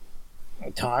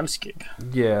 Time skip?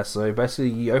 Yeah, so basically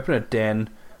you open a den,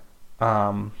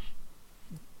 and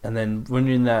then when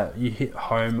you're in that, you hit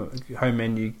home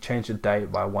menu, change the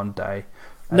date by 1 day.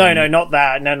 No, not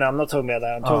that. No, I'm not talking about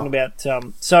that. I'm talking about...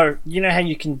 so, you know how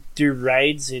you can do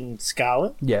raids in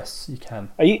Scarlet? Yes, you can.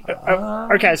 Are you...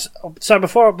 okay, so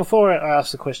before I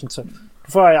ask the question,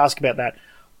 before I ask about that,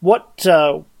 what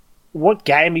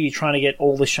game are you trying to get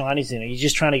all the shinies in? Are you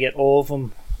just trying to get all of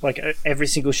them, like every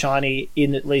single shiny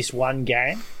in at least one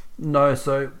game? No,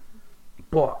 so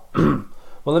what?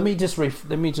 Well, let me just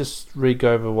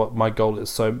re-go over what my goal is.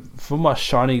 So for my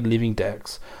shiny living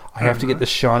dex, I have to get the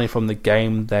shiny from the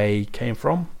game they came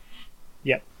from.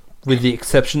 Yep. With the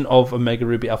exception of Omega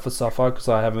Ruby Alpha Sapphire, because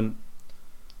I haven't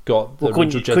got the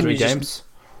original Gen 3 games.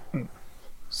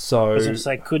 So I was going to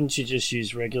say, couldn't you just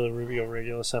use regular Ruby or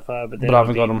regular Sapphire? But I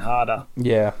haven't got them harder.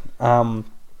 Yeah.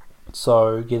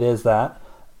 So yeah, there's that.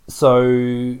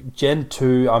 So Gen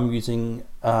 2, I'm using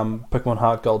Pokemon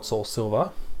Heart Gold, Soul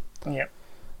Silver. Yep.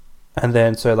 And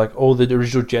then so like all the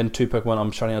original Gen 2 Pokemon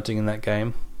I'm shiny hunting in that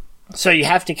game. So you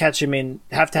have to catch him in.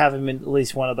 Have to have him in at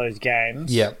least one of those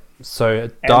games. Yep. So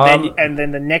and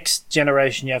then the next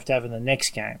generation you have to have in the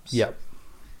next games. Yep.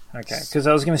 Okay. Because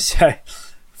I was going to say,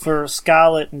 for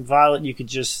Scarlet and Violet, you could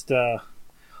just.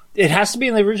 It has to be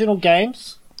in the original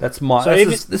games. That's my. So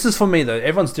this is for me though.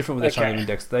 Everyone's different with their shiny living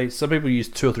dex. Some people use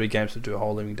 2 or 3 games to do a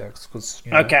whole living dex.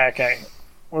 Okay.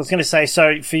 I was going to say,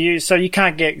 so for you, so you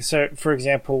can't get, so for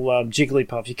example,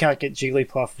 Jigglypuff. You can't get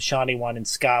Jigglypuff, the shiny one in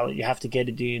Scarlet. You have to get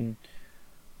it in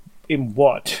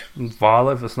what? In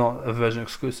Violet, if it's not a version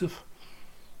exclusive.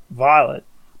 Violet.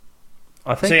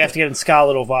 I think. So you have to get it in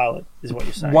Scarlet or Violet, is what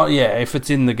you're saying. Yeah, if it's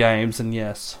in the games, then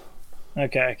yes.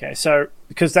 Okay. So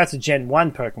because that's a Gen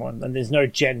 1 Pokemon, and there's no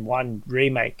Gen 1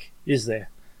 remake, is there?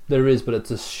 There is, but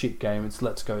it's a shit game. It's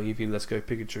Let's Go Eevee, Let's Go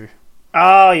Pikachu.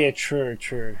 Oh yeah, true.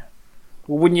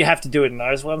 Well, wouldn't you have to do it in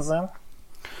those ones then?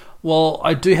 Well,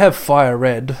 I do have Fire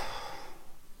Red.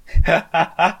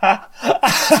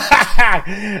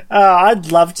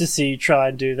 I'd love to see you try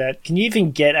and do that. Can you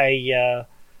even get a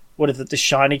the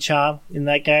shiny charm in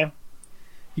that game?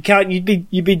 You can't. You'd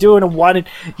be doing a one in.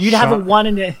 You'd have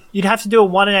to do a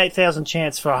 1 in 8,000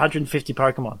 chance for 150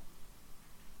 Pokemon.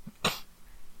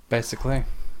 Basically.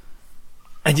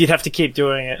 And you'd have to keep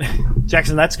doing it.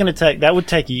 Jackson, that would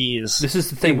take years. This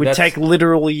is the thing. It would take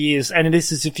literal years, and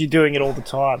this is if you're doing it all the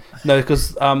time. No,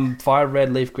 because Fire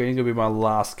Red, Leaf Green are going to be my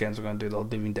last games I'm going to do the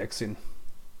living dex in.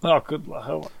 Oh, good.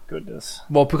 Oh, my goodness.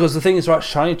 Well, because the thing is, right,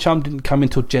 Shiny Charm didn't come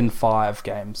until Gen 5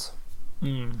 games.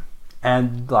 Mm.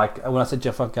 And, like, when I say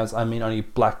Gen 5 games, I mean only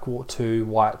Black 2,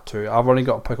 White 2. I've only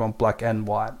got Pokemon Black and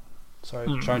White.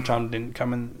 So Shiny Charm didn't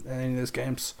come in any of those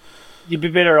games. You'd be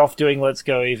better off doing Let's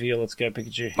Go Eevee or Let's Go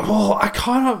Pikachu. Oh, I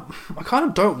kind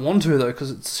of don't want to though, because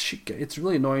it's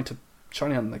really annoying to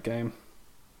shiny hunt in that game.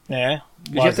 Yeah,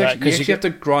 you have to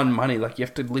grind money. Like you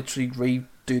have to literally redo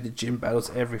the gym battles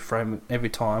every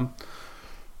time.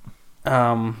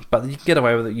 But you can get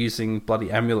away with it using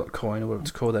bloody amulet coin or whatever it's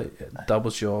called. That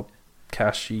doubles your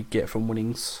cash you get from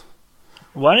winnings.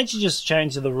 Why don't you just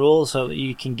change the rules so that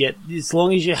you can get, as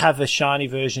long as you have a shiny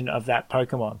version of that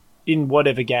Pokemon in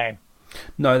whatever game?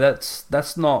 No,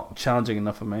 that's not challenging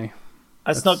enough for me.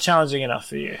 That's not challenging enough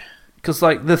for you. Because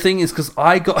like the thing is, because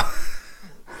I got,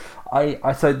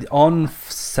 I said on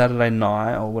Saturday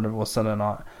night or whatever it was Saturday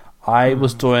night, I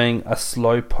was doing a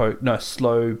slow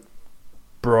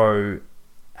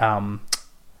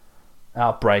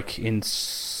outbreak in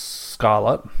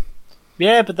Scarlet.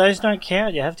 Yeah, but those don't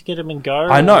count. You have to get them in Go.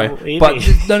 I know, or but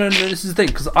Eevee. no. This is the thing,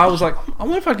 because I was like, I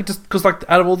wonder if I could just, because like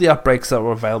out of all the outbreaks that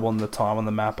were available on the time on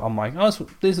the map, I'm like, oh,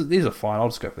 these are fine. I'll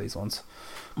just go for these ones.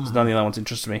 Because none of the other ones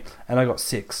interested me, and I got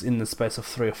 6 in the space of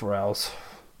 3 or 4 hours.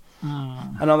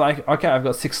 And I'm like, okay, I've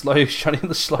got 6 slow shiny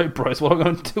the slow bros. What am I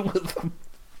going to do with them?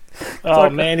 Oh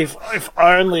man, if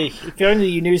only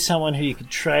you knew someone who you could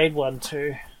trade one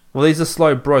to. Well, these are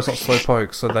slow bros, not slow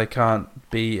pokes, so they can't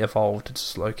be evolved into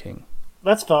slow king.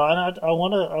 That's fine. I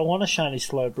want a shiny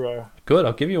slow bro. Good,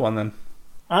 I'll give you one then.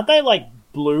 Aren't they like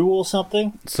blue or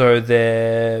something? So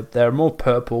they're more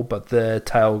purple, but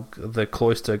the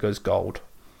cloister goes gold.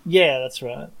 Yeah, that's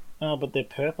right. Oh, but they're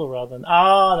purple rather than...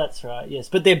 Oh, that's right, yes.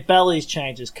 But their bellies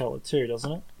changes colour too,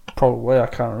 doesn't it? Probably, I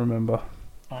can't remember.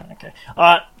 Oh, okay.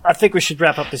 Alright, I think we should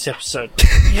wrap up this episode.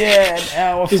 Yeah, an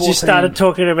hour 14. Because you started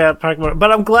talking about Pokemon.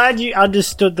 But I'm glad you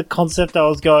understood the concept I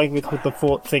was going with the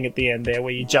fourth thing at the end there,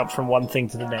 where you jump from one thing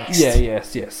to the next. Yeah,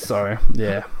 yes, sorry.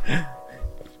 Yeah.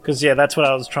 Because, yeah, that's what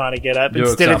I was trying to get at. Your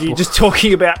Instead of you example. just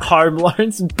talking about home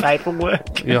loans and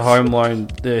paperwork. Your home loan,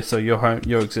 yeah, so your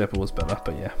example was better,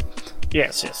 but yeah.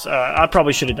 Yes. I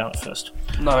probably should have done it first.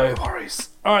 No worries.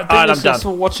 Alright, Alright, thank I'm you done.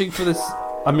 for watching for this.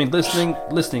 I mean,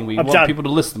 listening. We I'm want done. people to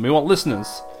listen. We want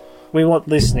listeners. We want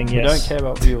listening, yes. We don't care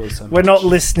about viewers so We're much. not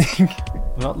listening.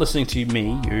 We're not listening to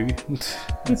me, you.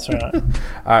 That's right.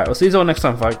 Alright, we'll see you all next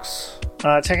time, folks.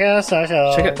 Check out our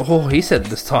socials. Check it. Oh, he said it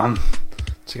this time.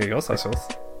 Check out your socials.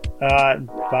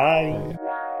 Bye.